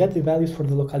we get the values for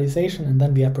the localization and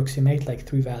then we approximate like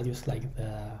 3 values, like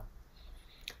the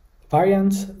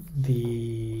variance,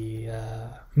 the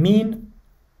mean,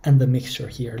 and the mixture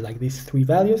here, like these 3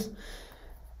 values.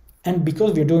 And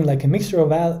because we're doing like a mixture of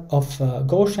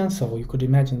Gaussian, so you could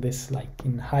imagine this like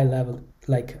in high level,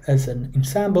 like as an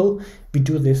ensemble, we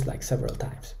do this like several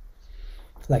times,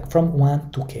 like from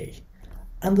 1 to k.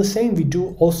 And the same we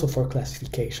do also for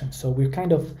classification. So we're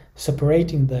kind of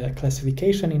separating the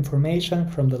classification information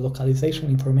from the localization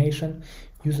information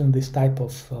using this type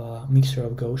of mixture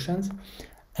of Gaussians.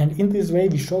 And in this way,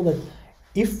 we show that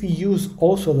if we use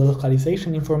also the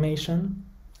localization information,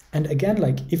 and again,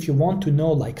 like if you want to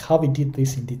know like how we did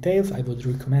this in details, I would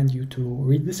recommend you to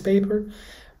read this paper.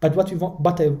 But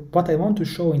what I want to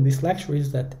show in this lecture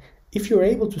is that if you're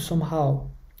able to somehow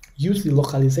use the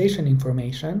localization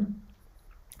information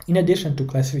in addition to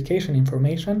classification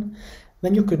information,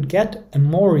 then you could get a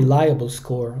more reliable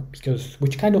score,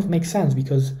 which kind of makes sense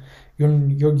because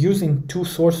you're using 2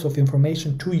 sources of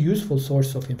information, 2 useful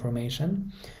sources of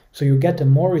information. So you get a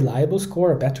more reliable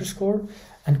score, a better score,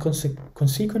 and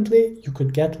consequently you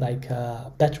could get like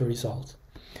better results.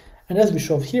 And as we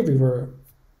showed here, we were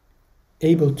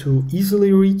able to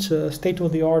easily reach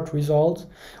state-of-the-art results,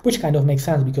 which kind of makes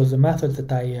sense because the methods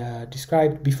that I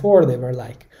described before, they were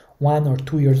like 1 or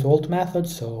 2 years old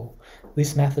methods, so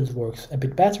this method works a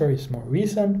bit better, it's more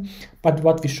recent. But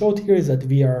what we showed here is that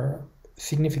we are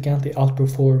significantly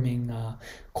outperforming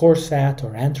core set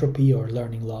or entropy or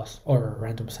learning loss or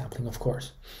random sampling, of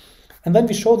course. And then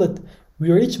we show that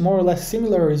we reach more or less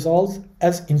similar results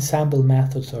as ensemble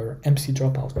methods or MC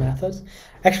dropout methods.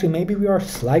 Actually, maybe we are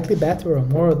slightly better or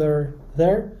more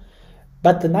there.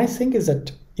 But the nice thing is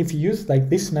that if you use like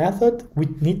this method, we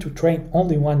need to train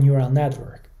only 1 neural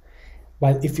network.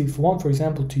 While if we want, for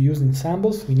example, to use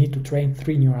ensembles, we need to train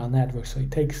 3 neural networks. So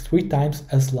it takes 3 times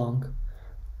as long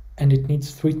and it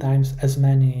needs 3 times as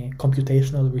many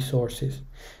computational resources.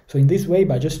 So in this way,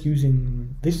 by just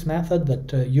using this method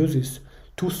that uses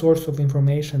 2 sources of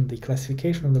information, the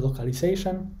classification and the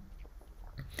localization,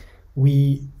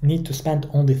 we need to spend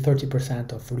only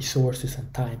 30% of resources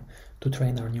and time to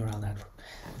train our neural network.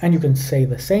 And you can say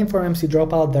the same for MC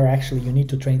dropout. There actually you need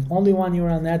to train only 1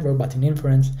 neural network, but in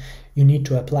inference you need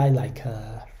to apply like,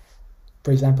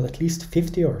 for example, at least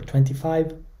 50 or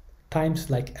 25 times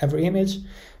like every image.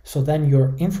 So then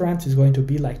your inference is going to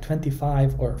be like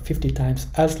 25 or 50 times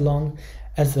as long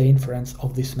as the inference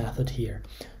of this method here.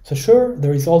 So sure, the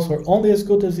results are only as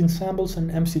good as ensembles and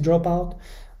MC dropout,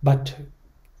 but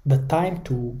the time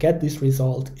to get this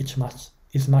result is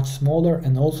much smaller,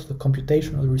 and also the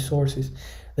computational resources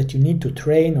that you need to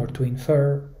train or to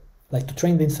infer, like to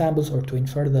train the ensembles or to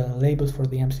infer the labels for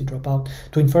the MC dropout,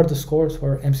 to infer the scores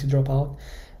for MC dropout,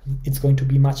 it's going to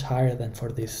be much higher than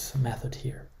for this method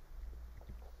here.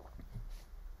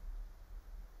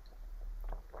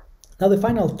 Now the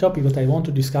final topic that I want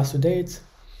to discuss today is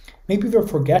maybe we're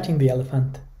forgetting the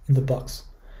elephant in the box.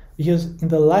 Because in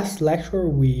the last lecture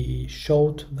we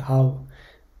showed how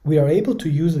we are able to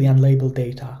use the unlabeled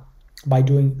data by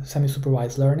doing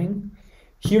semi-supervised learning.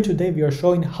 Here today we are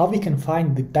showing how we can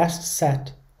find the best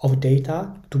set of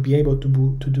data to be able to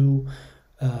do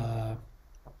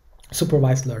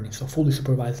supervised learning, so fully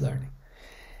supervised learning.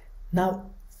 Now,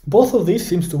 both of these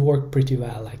seems to work pretty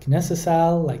well. Like in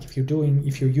SSL, like if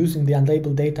you're using the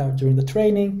unlabeled data during the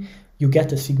training, you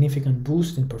get a significant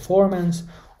boost in performance.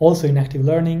 Also in active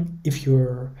learning, if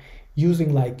you're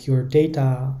using like your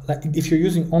data, like if you're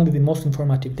using only the most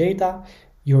informative data,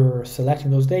 you're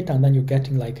selecting those data and then you're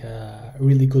getting like a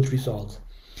really good result.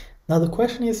 Now the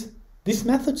question is, This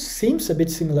method seems a bit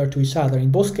similar to each other.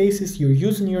 In both cases, you're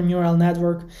using your neural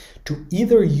network to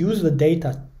either use the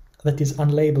data that is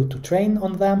unlabeled to train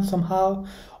on them somehow,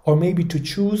 or maybe to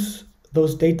choose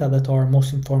those data that are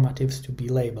most informative to be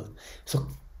labeled. So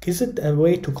is it a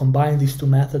way to combine these two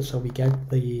methods so we get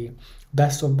the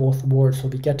best of both worlds, so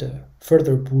we get a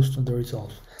further boost on the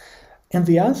results? And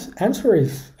the answer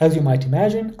is, as you might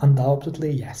imagine,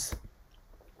 undoubtedly yes.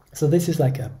 So this is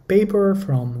like a paper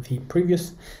from the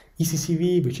previous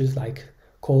ECCV, which is like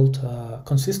called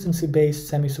consistency-based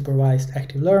semi-supervised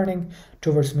active learning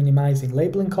towards minimizing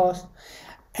labeling cost.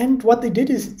 And what they did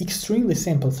is extremely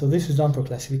simple. So this is done for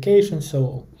classification.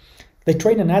 So they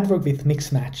train a network with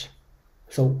mix match.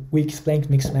 So we explained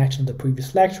mix match in the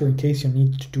previous lecture. In case you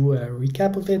need to do a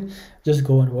recap of it, just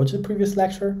go and watch the previous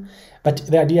lecture. But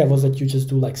the idea was that you just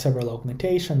do like several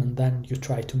augmentation and then you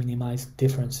try to minimize the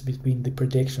difference between the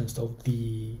predictions of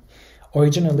the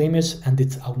original image and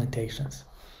its augmentations.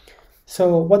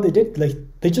 So what they did, like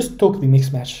they just took the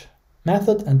mix match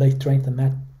method and they trained a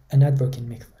network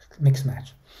in mix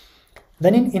match.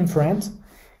 Then in inference,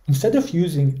 instead of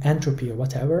using entropy or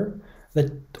whatever,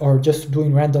 or just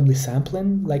doing randomly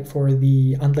sampling, like for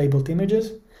the unlabeled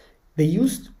images, they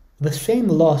used the same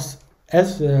loss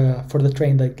as for the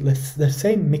train, like the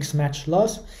same mix match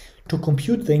loss to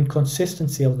compute the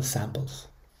inconsistency of the samples.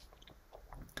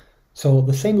 So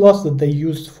the same loss that they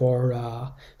used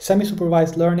for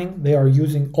semi-supervised learning, they are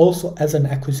using also as an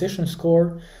acquisition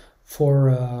score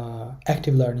for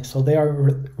active learning. So they are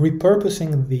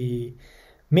repurposing the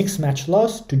mix match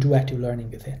loss to do active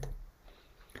learning with it.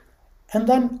 And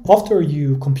then after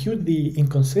you compute the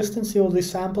inconsistency of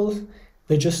these samples,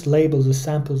 they just label the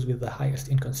samples with the highest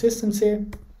inconsistency,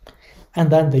 and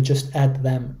then they just add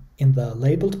them in the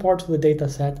labeled part of the data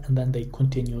set, and then they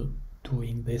continue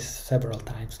doing this several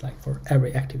times, like for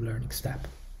every active learning step.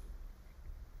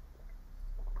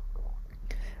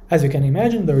 As you can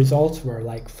imagine, the results were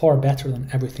like far better than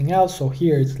everything else. So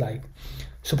here it's like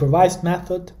supervised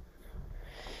method,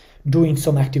 doing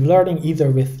some active learning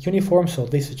either with uniform, so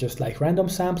this is just like random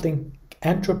sampling,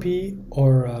 entropy,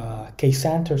 or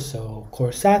K-center, so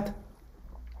core set.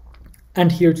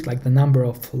 And here it's like the number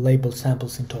of labeled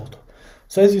samples in total.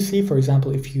 So as you see, for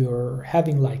example, if you're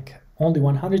having like only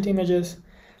 100 images,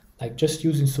 like just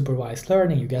using supervised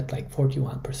learning, you get like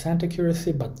 41%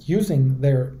 accuracy, but using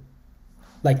their,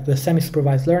 like the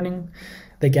semi-supervised learning,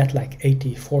 they get like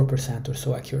 84% or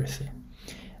so accuracy.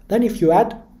 Then if you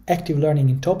add active learning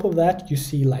in top of that, you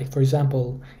see like, for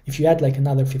example, if you add like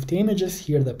another 50 images,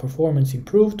 here the performance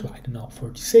improved to, I don't know,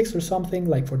 46 or something,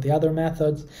 like for the other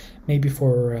methods, maybe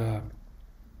for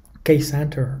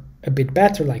K-center a bit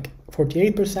better, like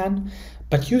 48%,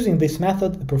 but using this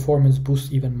method, the performance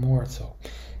boosts even more. So,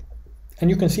 and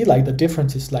you can see like the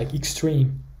difference is like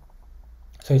extreme.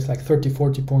 So it's like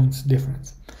 30-40 points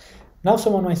difference. Now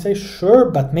someone might say, sure,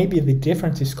 but maybe the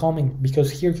difference is coming because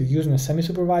here you're using a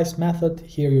semi-supervised method,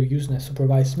 here you're using a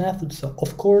supervised method, so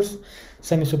of course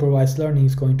semi-supervised learning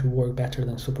is going to work better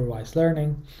than supervised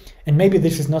learning. And maybe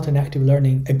this is not an active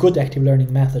learning, a good active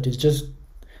learning method, it's just,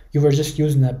 you were just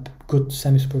using a good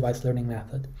semi-supervised learning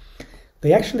method.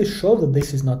 They actually show that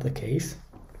this is not the case.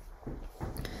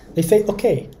 They say,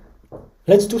 okay,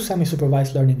 let's do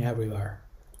semi-supervised learning everywhere.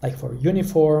 Like for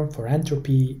uniform, for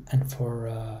entropy, and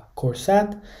for core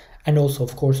set, and also,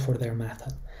 of course, for their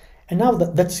method. And now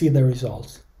let's see the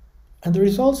results. And the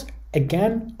results,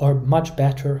 again, are much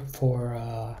better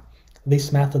for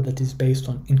this method that is based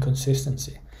on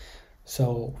inconsistency.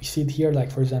 So we see it here,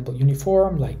 like, for example,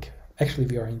 uniform, like, actually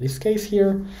we are in this case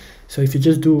here. So if you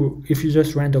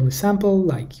just randomly sample,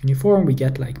 like uniform, we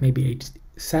get like maybe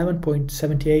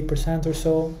 87.78% or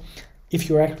so. If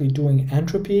you're actually doing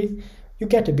entropy, you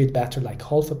get a bit better, like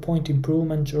half a point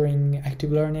improvement during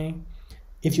active learning.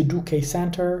 If you do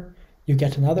K-center, you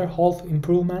get another half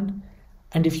improvement.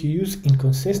 And if you use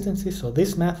inconsistency, so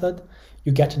this method,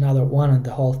 you get another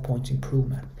 1.5 points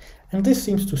improvement. And this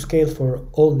seems to scale for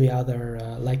all the other,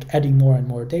 like adding more and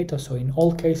more data. So in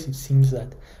all cases, it seems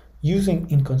that using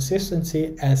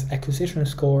inconsistency as acquisition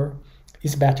score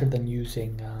is better than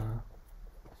using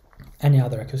any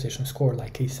other acquisition score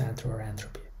like K-center or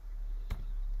entropy.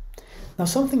 Now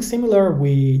something similar,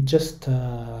 we just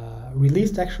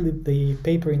released actually the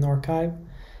paper in arXiv,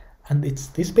 and it's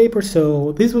this paper.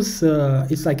 So this was,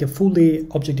 it's like a fully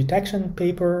object detection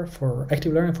paper for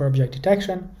active learning for object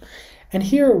detection. And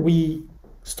here we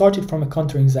started from a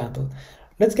counterexample.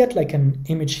 Let's get like an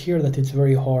image here that it's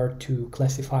very hard to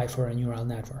classify for a neural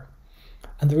network.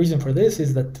 And the reason for this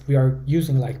is that we are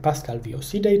using like Pascal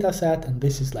VOC dataset, and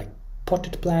this is like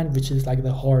potted plant, which is like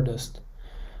the hardest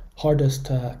hardest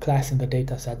class in the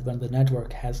dataset when the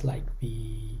network has like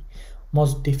the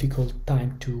most difficult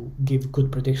time to give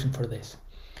good prediction for this.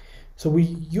 So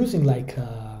we're using like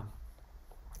a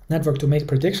network to make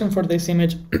prediction for this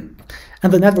image,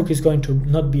 and the network is going to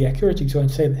not be accurate. It's going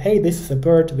to say, hey, this is a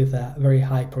bird with a very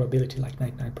high probability, like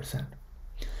 99%.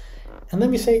 And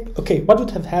then we say, okay, what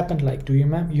would have happened? Like, do you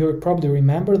remember? You probably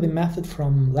remember the method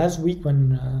from last week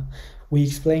when we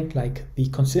explained like the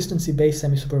consistency-based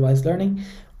semi-supervised learning.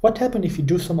 What happened if you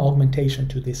do some augmentation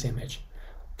to this image?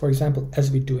 For example,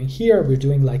 as we're doing here, we're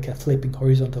doing like a flipping,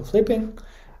 horizontal flipping,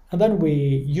 and then we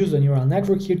use a neural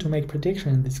network here to make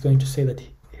prediction, and it's going to say that,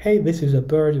 hey, this is a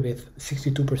bird with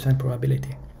 62%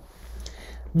 probability.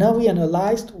 Now we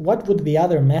analyzed what would the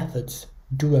other methods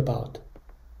do about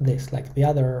this, like the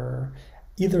other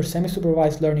either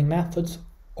semi-supervised learning methods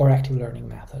or active learning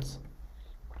methods.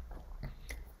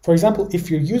 For example, if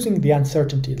you're using the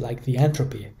uncertainty, like the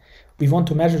entropy, we want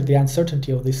to measure the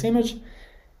uncertainty of this image,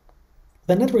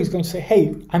 the network is going to say,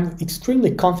 hey, I'm extremely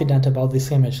confident about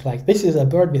this image, like this is a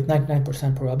bird with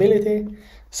 99% probability,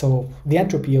 so the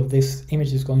entropy of this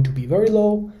image is going to be very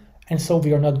low, and so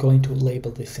we are not going to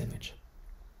label this image.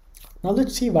 Now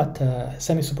let's see what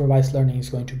semi-supervised learning is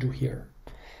going to do here.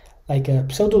 Like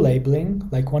pseudo-labeling,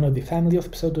 like one of the family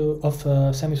of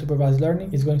semi-supervised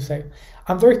learning, is going to say,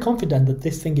 I'm very confident that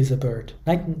this thing is a bird,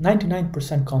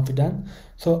 99% confident,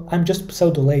 so I'm just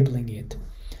pseudo-labeling it.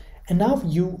 And now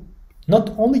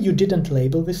not only you didn't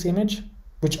label this image,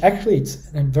 which actually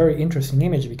it's a very interesting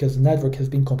image because the network has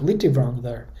been completely wrong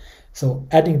there. So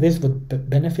adding this would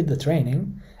benefit the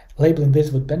training, labeling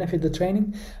this would benefit the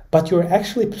training, but you're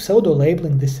actually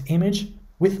pseudo-labeling this image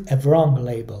with a wrong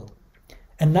label.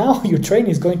 And now your training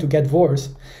is going to get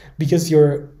worse because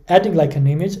you're adding like an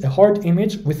image, a hard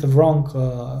image with the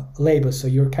wrong label. So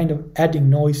you're kind of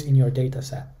adding noise in your data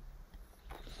set.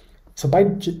 So by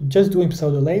just doing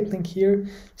pseudo-labeling here,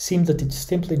 seems that it's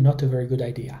simply not a very good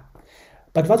idea.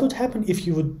 But what would happen if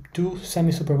you would do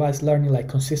semi-supervised learning like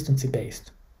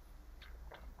consistency-based?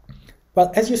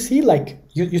 Well, as you see, like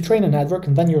you train a network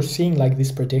and then you're seeing like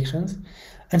these predictions,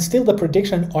 and still the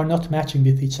predictions are not matching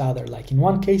with each other. Like in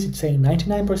one case it's saying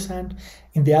 99%,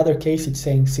 in the other case it's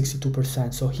saying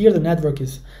 62%. So here the network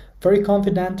is very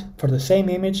confident for the same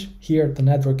image, here the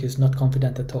network is not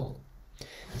confident at all.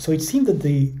 So it seems that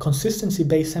the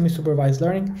consistency-based semi-supervised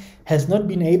learning has not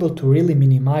been able to really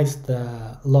minimize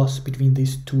the loss between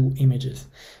these two images.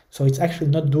 So it's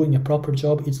actually not doing a proper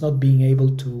job, it's not being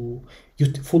able to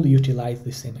fully utilize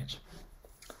this image.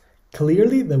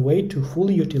 Clearly, the way to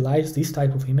fully utilize these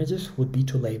type of images would be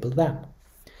to label them.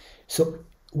 So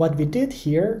what we did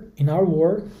here in our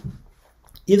work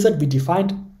is that we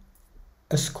defined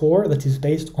a score that is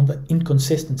based on the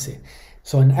inconsistency.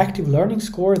 So an active learning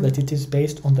score that it is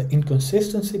based on the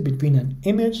inconsistency between an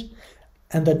image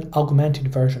and an augmented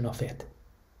version of it.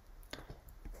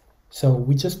 So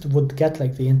we just would get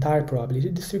like the entire probability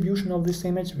distribution of this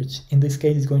image, which in this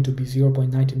case is going to be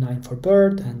 0.99 for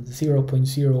bird and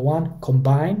 0.01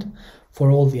 combined for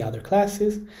all the other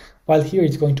classes, while here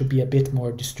it's going to be a bit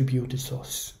more distributed. So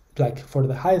like for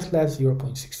the highest class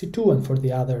 0.62 and for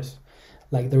the others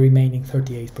like the remaining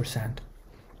 38%.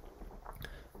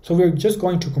 So we're just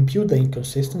going to compute the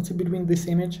inconsistency between this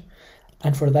image,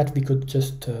 and for that we could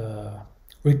just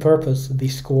repurpose the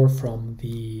score from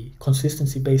the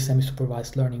consistency-based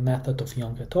semi-supervised learning method of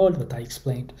Young et al. That I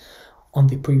explained on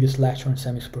the previous lecture on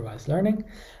semi-supervised learning,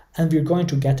 and we're going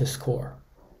to get a score.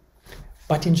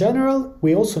 But in general,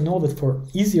 we also know that for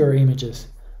easier images,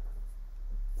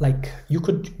 like you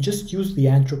could just use the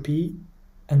entropy,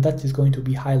 and that is going to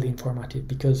be highly informative,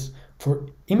 because for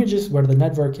images where the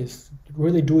network is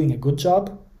really doing a good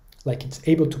job, like it's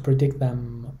able to predict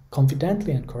them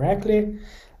confidently and correctly,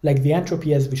 like the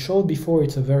entropy as we showed before,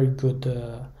 it's a very good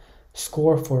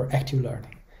score for active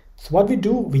learning. So what we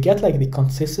do, we get like the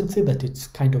consistency that it's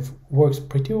kind of works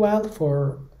pretty well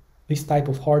for this type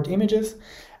of hard images,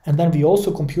 and then we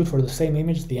also compute for the same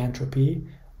image the entropy,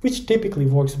 which typically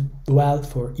works well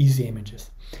for easy images.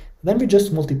 Then we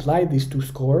just multiply these two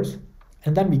scores,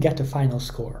 and then we get a final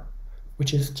score,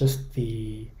 which is just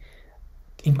the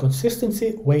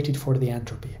inconsistency weighted for the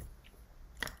entropy.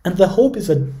 And the hope is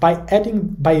that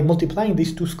by multiplying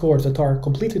these two scores that are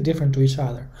completely different to each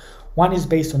other, one is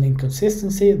based on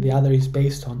inconsistency, the other is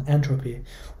based on entropy.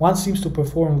 One seems to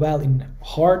perform well in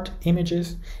hard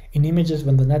images, in images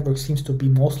when the network seems to be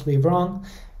mostly wrong.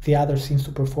 The other seems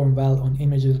to perform well on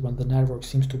images when the network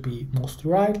seems to be mostly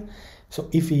right. So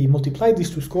if we multiply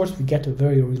these two scores, we get a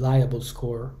very reliable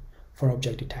score for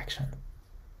object detection.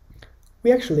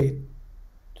 We actually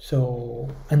So,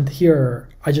 and here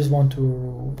I just want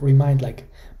to remind like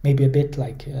maybe a bit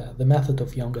like the method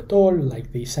of Young et al.,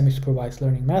 like the semi-supervised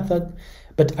learning method,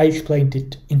 but I explained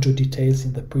it into details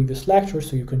in the previous lecture,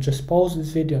 so you can just pause this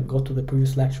video and go to the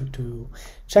previous lecture to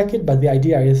check it. But the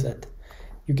idea is that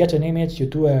you get an image, you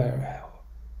do a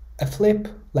flip,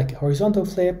 like a horizontal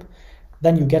flip,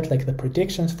 then you get like the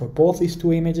predictions for both these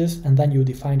two images, and then you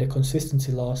define the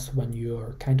consistency loss when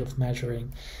you're kind of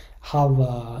measuring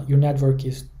how your network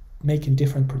is making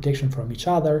different predictions from each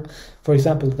other. For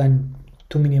example, then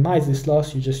to minimize this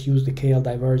loss, you just use the KL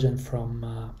divergent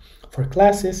from for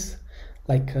classes.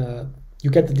 Like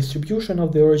you get the distribution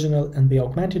of the original and the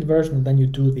augmented version, and then you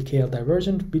do the KL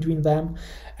divergent between them.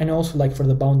 And also, like for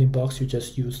the bounding box, you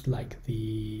just use like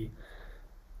the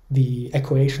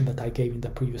equation that I gave in the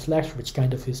previous lecture, which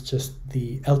kind of is just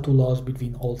the L2 loss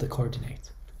between all the coordinates.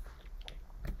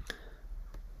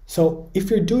 So if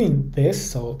you're doing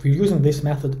this, so if you're using this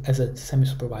method as a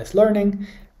semi-supervised learning,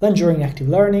 then during active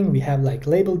learning, we have like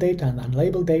labeled data and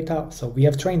unlabeled data. So we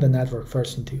have trained the network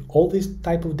first into all this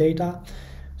type of data.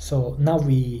 So now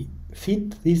we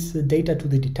feed this data to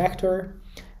the detector,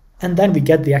 and then we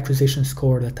get the acquisition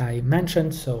score that I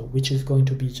mentioned, so which is going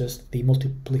to be just the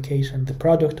multiplication, the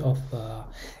product of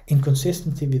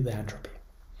inconsistency with the entropy.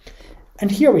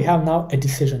 And here we have now a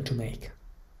decision to make.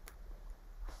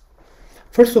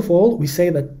 First of all, we say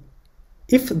that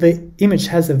if the image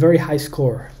has a very high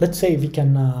score, let's say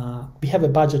we have a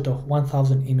budget of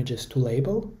 1,000 images to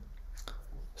label.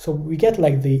 So we get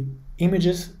like the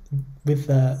images with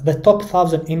the top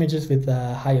 1,000 images with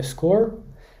the highest score,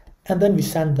 and then we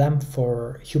send them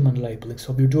for human labeling.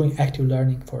 So we're doing active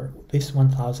learning for this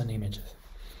 1,000 images.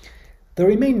 The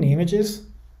remaining images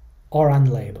are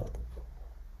unlabeled,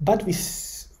 but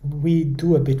we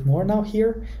do a bit more now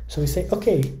here. So we say,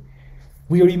 okay,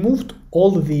 we removed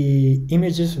all the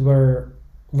images were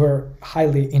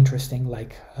highly interesting,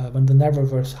 like when the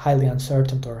network was highly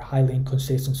uncertain or highly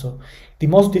inconsistent. So the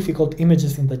most difficult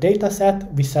images in the data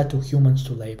set, we set to humans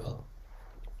to label.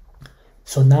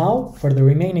 So now, for the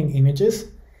remaining images,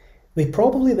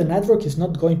 the network is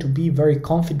not going to be very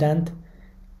confident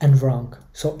and wrong.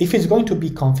 So if it's going to be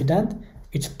confident,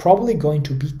 it's probably going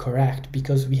to be correct,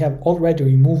 because we have already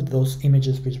removed those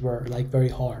images which were like very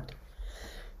hard.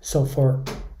 So for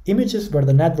images where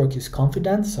the network is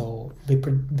confident, so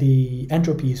the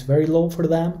entropy is very low for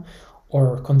them,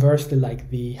 or conversely, like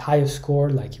the highest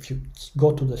score, like if you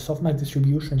go to the softmax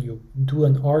distribution, you do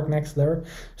an argmax there,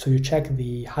 so you check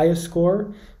the highest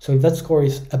score. So if that score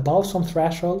is above some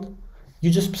threshold, you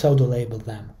just pseudo-label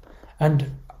them.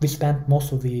 And we spent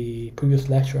most of the previous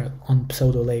lecture on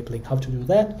pseudo-labeling, how to do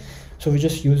that. So we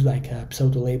just use like a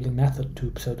pseudo-labeling method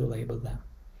to pseudo-label them.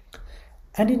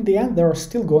 And in the end, there are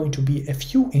still going to be a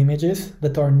few images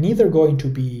that are neither going to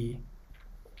be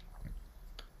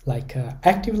like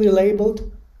actively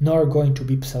labeled, nor going to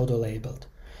be pseudo-labeled.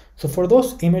 So for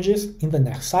those images, in the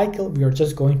next cycle, we are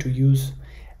just going to use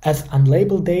as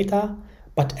unlabeled data,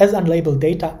 but as unlabeled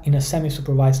data in a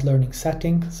semi-supervised learning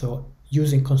setting, so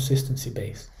using consistency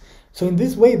base. So in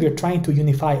this way, we're trying to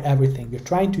unify everything. We're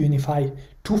trying to unify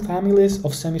two families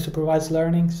of semi-supervised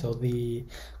learning, so the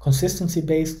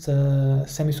consistency-based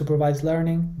semi-supervised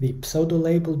learning, the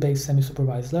pseudo-label-based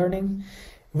semi-supervised learning,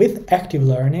 with active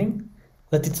learning,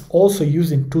 that it's also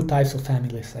using two types of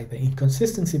families, like the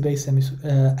inconsistency-based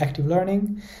active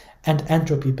learning and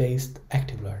entropy-based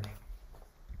active learning.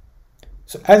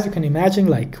 So as you can imagine,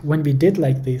 like when we did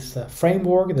like this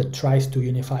framework that tries to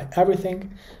unify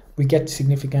everything, we get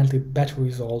significantly better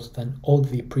results than all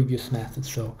the previous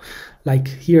methods. So like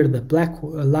here, the black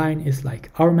line is like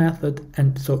our method.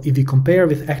 And so if you compare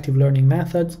with active learning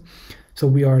methods, so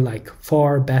we are like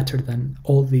far better than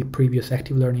all the previous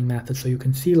active learning methods. So you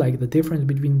can see like the difference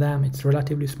between them, it's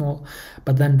relatively small,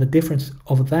 but then the difference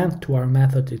of them to our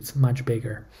method, it's much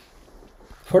bigger.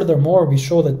 Furthermore, we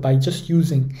show that by just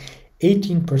using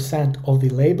 18% of the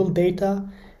labeled data,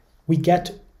 we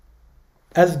get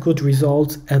as good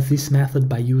results as this method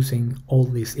by using all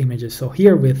these images. So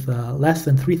here with less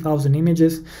than 3,000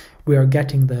 images, we are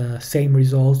getting the same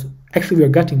results. Actually, we are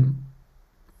getting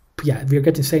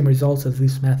same results as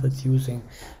this method using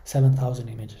 7,000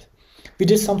 images. We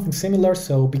did something similar,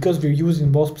 so because we're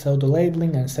using both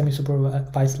pseudo-labeling and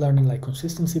semi-supervised learning like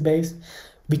consistency-based,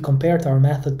 we compared our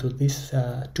method to this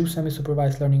two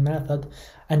semi-supervised learning method,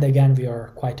 and again, we are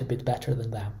quite a bit better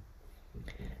than them.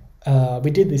 We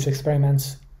did these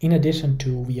experiments in addition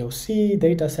to VOC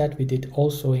dataset, we did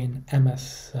also in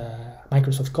MS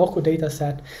Microsoft Calco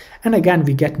dataset, and again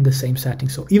we get in the same setting.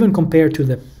 So even compared to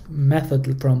the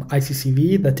method from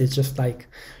ICCV that is just like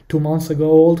 2 months ago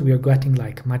old, we are getting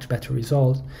like much better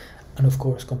results And of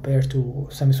course, compared to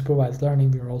semi-supervised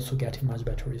learning, we're also getting much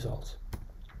better results.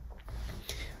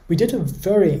 We did a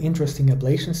very interesting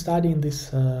ablation study in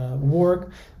this work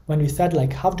when we said,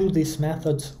 like, how do these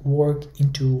methods work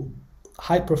into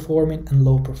high-performing and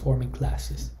low-performing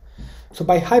classes? So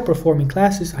by high-performing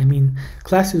classes, I mean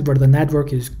classes where the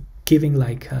network is giving,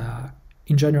 like,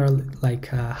 in general, like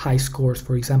high scores.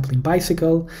 For example, in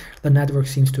bicycle, the network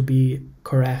seems to be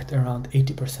correct around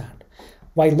 80%.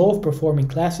 While low-performing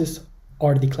classes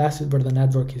are the classes where the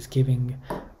network is giving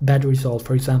bad result.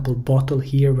 For example, bottle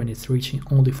here when it's reaching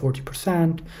only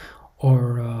 40%,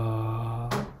 or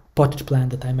potted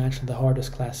plant that I mentioned, the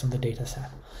hardest class on the data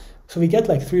set. So we get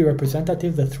like three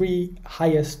representatives, the three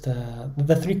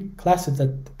classes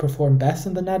that perform best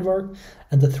in the network,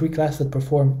 and the three classes that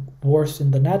perform worse in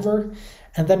the network,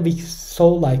 and then we saw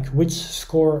like which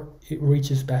score it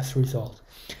reaches best result.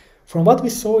 From what we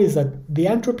saw is that the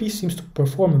entropy seems to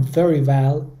perform very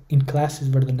well in classes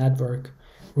where the network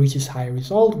reaches high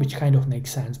result, which kind of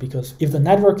makes sense, because if the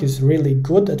network is really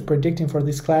good at predicting for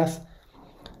this class,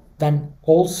 then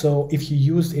also if you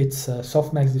use its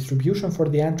softmax distribution for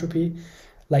the entropy,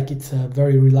 like it's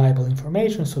very reliable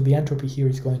information, so the entropy here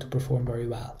is going to perform very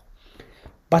well.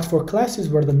 But for classes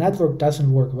where the network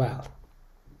doesn't work well,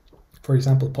 for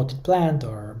example, potted plant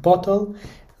or bottle,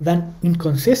 then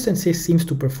inconsistency seems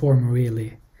to perform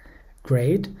really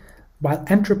great, while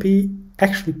entropy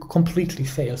actually completely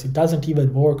fails. It doesn't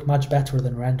even work much better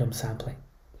than random sampling.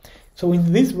 So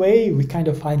in this way, we're kind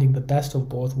of finding the best of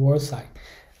both worlds.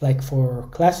 Like for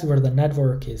classes where the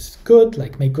network is good,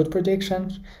 like make good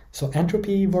predictions, so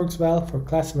entropy works well. For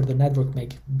classes where the network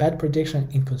make bad prediction,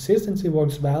 inconsistency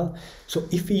works well. So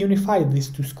if we unify these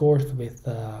two scores with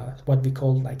what we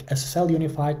call like SSL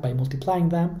unified by multiplying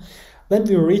them, then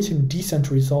we're reaching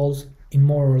decent results in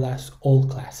more or less all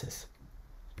classes.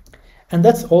 And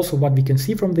that's also what we can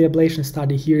see from the ablation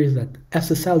study here, is that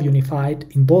SSL unified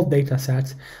in both data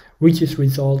sets reaches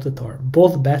results that are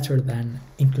both better than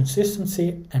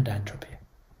inconsistency and entropy.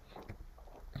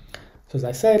 So as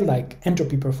I said, like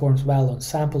entropy performs well on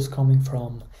samples coming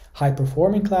from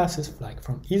high-performing classes, like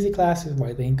from easy classes,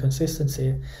 while the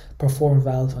inconsistency performs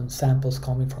well on samples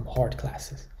coming from hard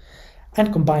classes.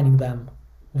 And combining them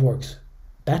works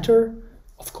better,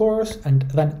 of course, and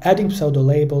then adding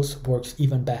pseudo-labels works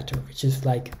even better, which is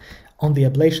like on the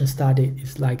ablation study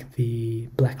is like the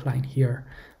black line here,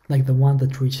 like the one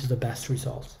that reaches the best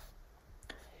results.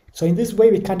 So in this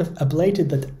way, we kind of ablated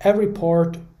that every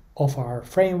part of our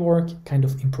framework kind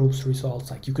of improves results.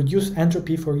 Like you could use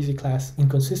entropy for easy class,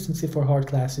 inconsistency for hard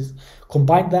classes,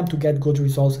 combine them to get good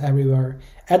results everywhere,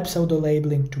 add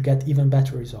pseudo-labeling to get even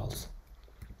better results.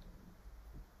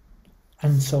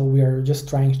 And so we are just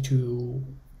trying to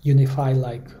unify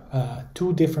like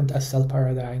two different SSL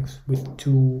paradigms with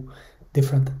two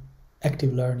different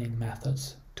active learning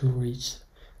methods to reach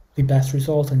the best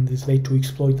results, and in this way to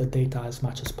exploit the data as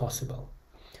much as possible.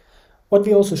 What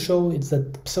we also show is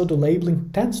that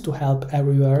pseudo-labeling tends to help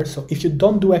everywhere. So if you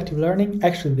don't do active learning,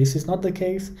 actually this is not the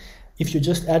case. If you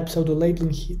just add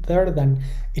pseudo-labeling there, then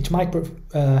it might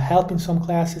help in some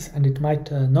classes and it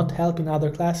might not help in other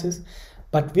classes.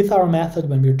 But with our method,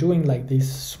 when we're doing like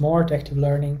this smart active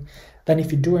learning, then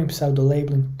if you're doing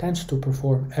pseudo-labeling, tends to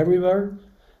perform everywhere.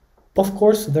 Of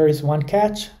course, there is one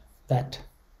catch, that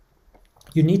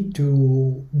you need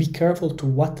to be careful to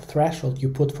what threshold you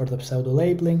put for the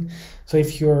pseudo-labeling. So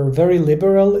if you're very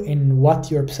liberal in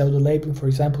what you're pseudo-labeling, for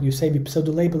example, you say we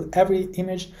pseudo-label every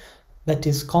image that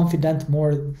is confident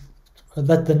more,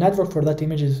 that the network for that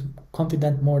image is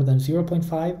confident more than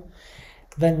 0.5,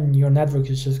 then your network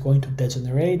is just going to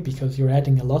degenerate because you're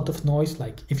adding a lot of noise.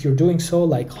 Like if you're doing so,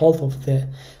 like half of the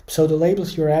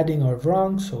pseudo-labels you're adding are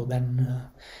wrong, so then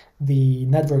the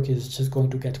network is just going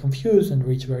to get confused and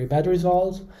reach very bad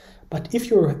results. But if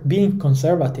you're being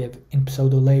conservative in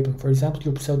pseudo-labeling, for example,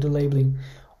 you're pseudo-labeling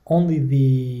only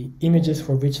the images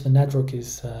for which the network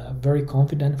is very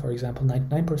confident, for example,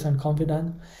 99%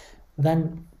 confident,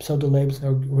 then pseudo-labels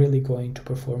are really going to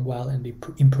perform well and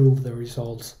improve the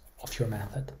results of your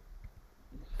method.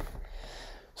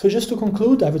 So just to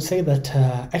conclude, I would say that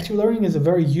active learning is a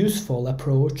very useful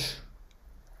approach,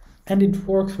 and it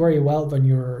works very well when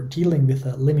you're dealing with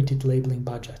a limited labeling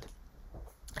budget.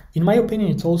 In my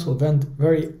opinion, it's also a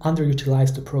very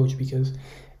underutilized approach, because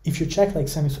if you check like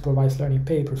semi-supervised learning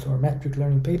papers or metric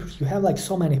learning papers, you have like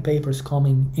so many papers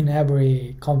coming in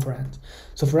every conference.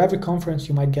 So for every conference,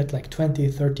 you might get like 20,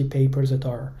 30 papers that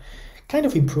are kind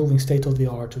of improving state of the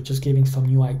art, or just giving some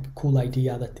new cool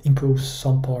idea that improves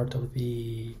some part of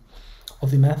the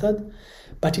method.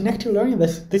 But in active learning,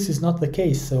 this is not the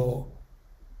case. So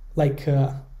like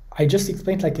I just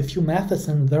explained like a few methods,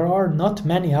 and there are not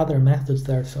many other methods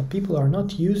there. So people are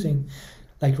not using,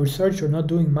 like research, or not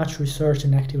doing much research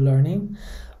in active learning.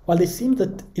 While it seems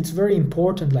that it's very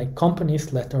important, like companies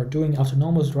that are doing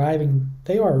autonomous driving,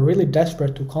 they are really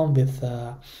desperate to come with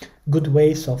good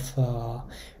ways of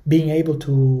being able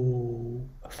to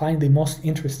find the most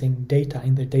interesting data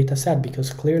in the data set,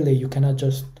 because clearly you cannot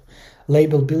just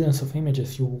label billions of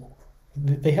images.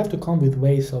 They have to come with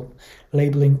ways of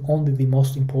labeling only the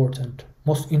most important,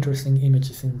 most interesting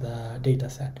images in the data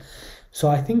set. So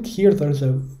I think here there's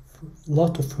a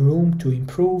lot of room to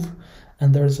improve,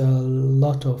 and there's a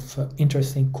lot of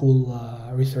interesting, cool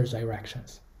research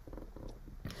directions.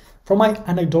 From my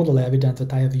anecdotal evidence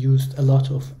that I have used a lot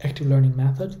of active learning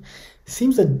methods, it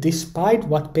seems that despite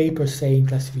what papers say in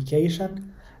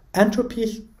classification,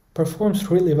 entropy performs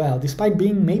really well. Despite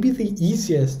being maybe the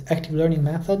easiest active learning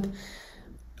method,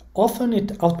 often it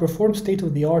outperforms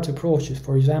state-of-the-art approaches.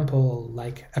 For example,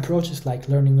 like approaches like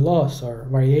learning loss or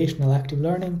variational active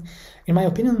learning. In my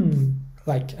opinion,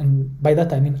 and by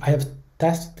that I mean I have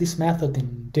tested this method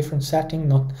in different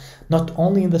settings, not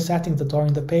only in the settings that are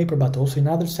in the paper, but also in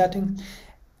other settings.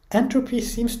 Entropy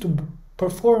seems to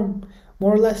perform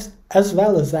more or less as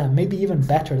well as them, maybe even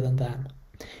better than them.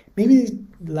 Maybe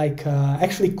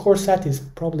actually core set is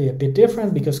probably a bit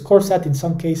different, because core set in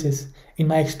some cases, in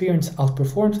my experience,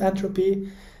 outperforms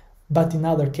entropy, but in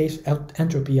other cases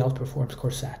entropy outperforms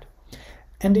core set.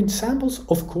 And in samples,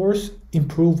 of course,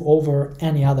 improve over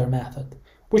any other method,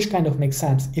 which kind of makes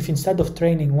sense. If instead of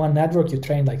training one network, you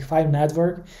train like 5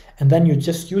 networks, and then you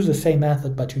just use the same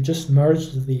method, but you just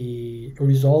merge the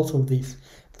results of these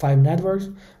 5 networks,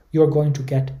 you're going to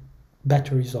get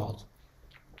better results.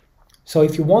 So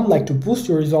if you want to boost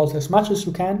your results as much as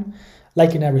you can,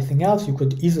 like in everything else, you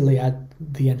could easily add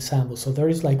the ensemble. So there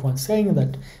is one saying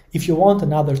that if you want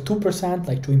another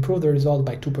 2%, to improve the result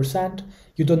by 2%,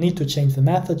 you don't need to change the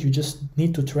method, you just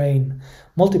need to train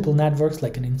multiple networks,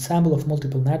 like an ensemble of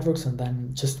multiple networks, and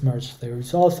then just merge the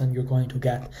results, and you're going to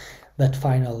get that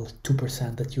final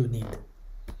 2% that you need.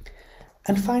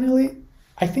 And finally,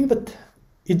 I think that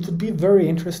it would be very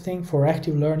interesting for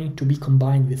active learning to be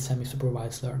combined with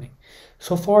semi-supervised learning.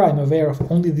 So far, I'm aware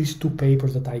of only these 2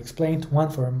 papers that I explained,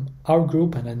 one from our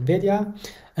group and NVIDIA,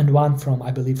 and one from, I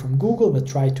believe, from Google, that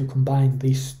try to combine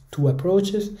these 2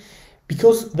 approaches,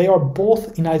 because they are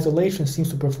both in isolation seems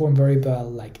to perform very well.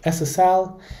 Like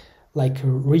SSL,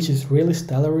 reaches really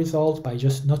stellar results by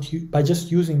just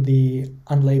using the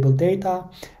unlabeled data.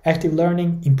 Active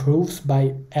learning improves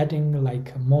by adding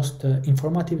most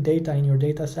informative data in your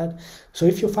data set. So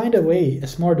if you find a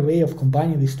smart way of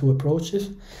combining these 2 approaches,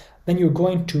 then your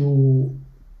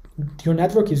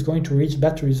network is going to reach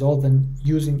better results than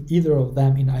using either of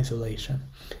them in isolation.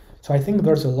 So I think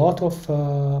there's a lot of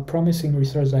promising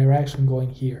research direction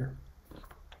going here.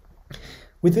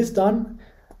 With this done,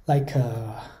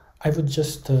 I would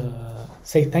just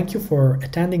say thank you for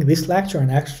attending this lecture,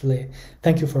 and actually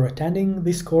thank you for attending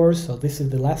this course. So this is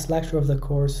the last lecture of the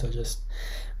course, so just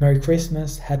Merry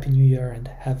Christmas, Happy New Year, and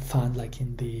have fun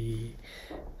in the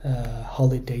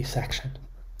holiday section.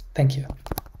 Thank you.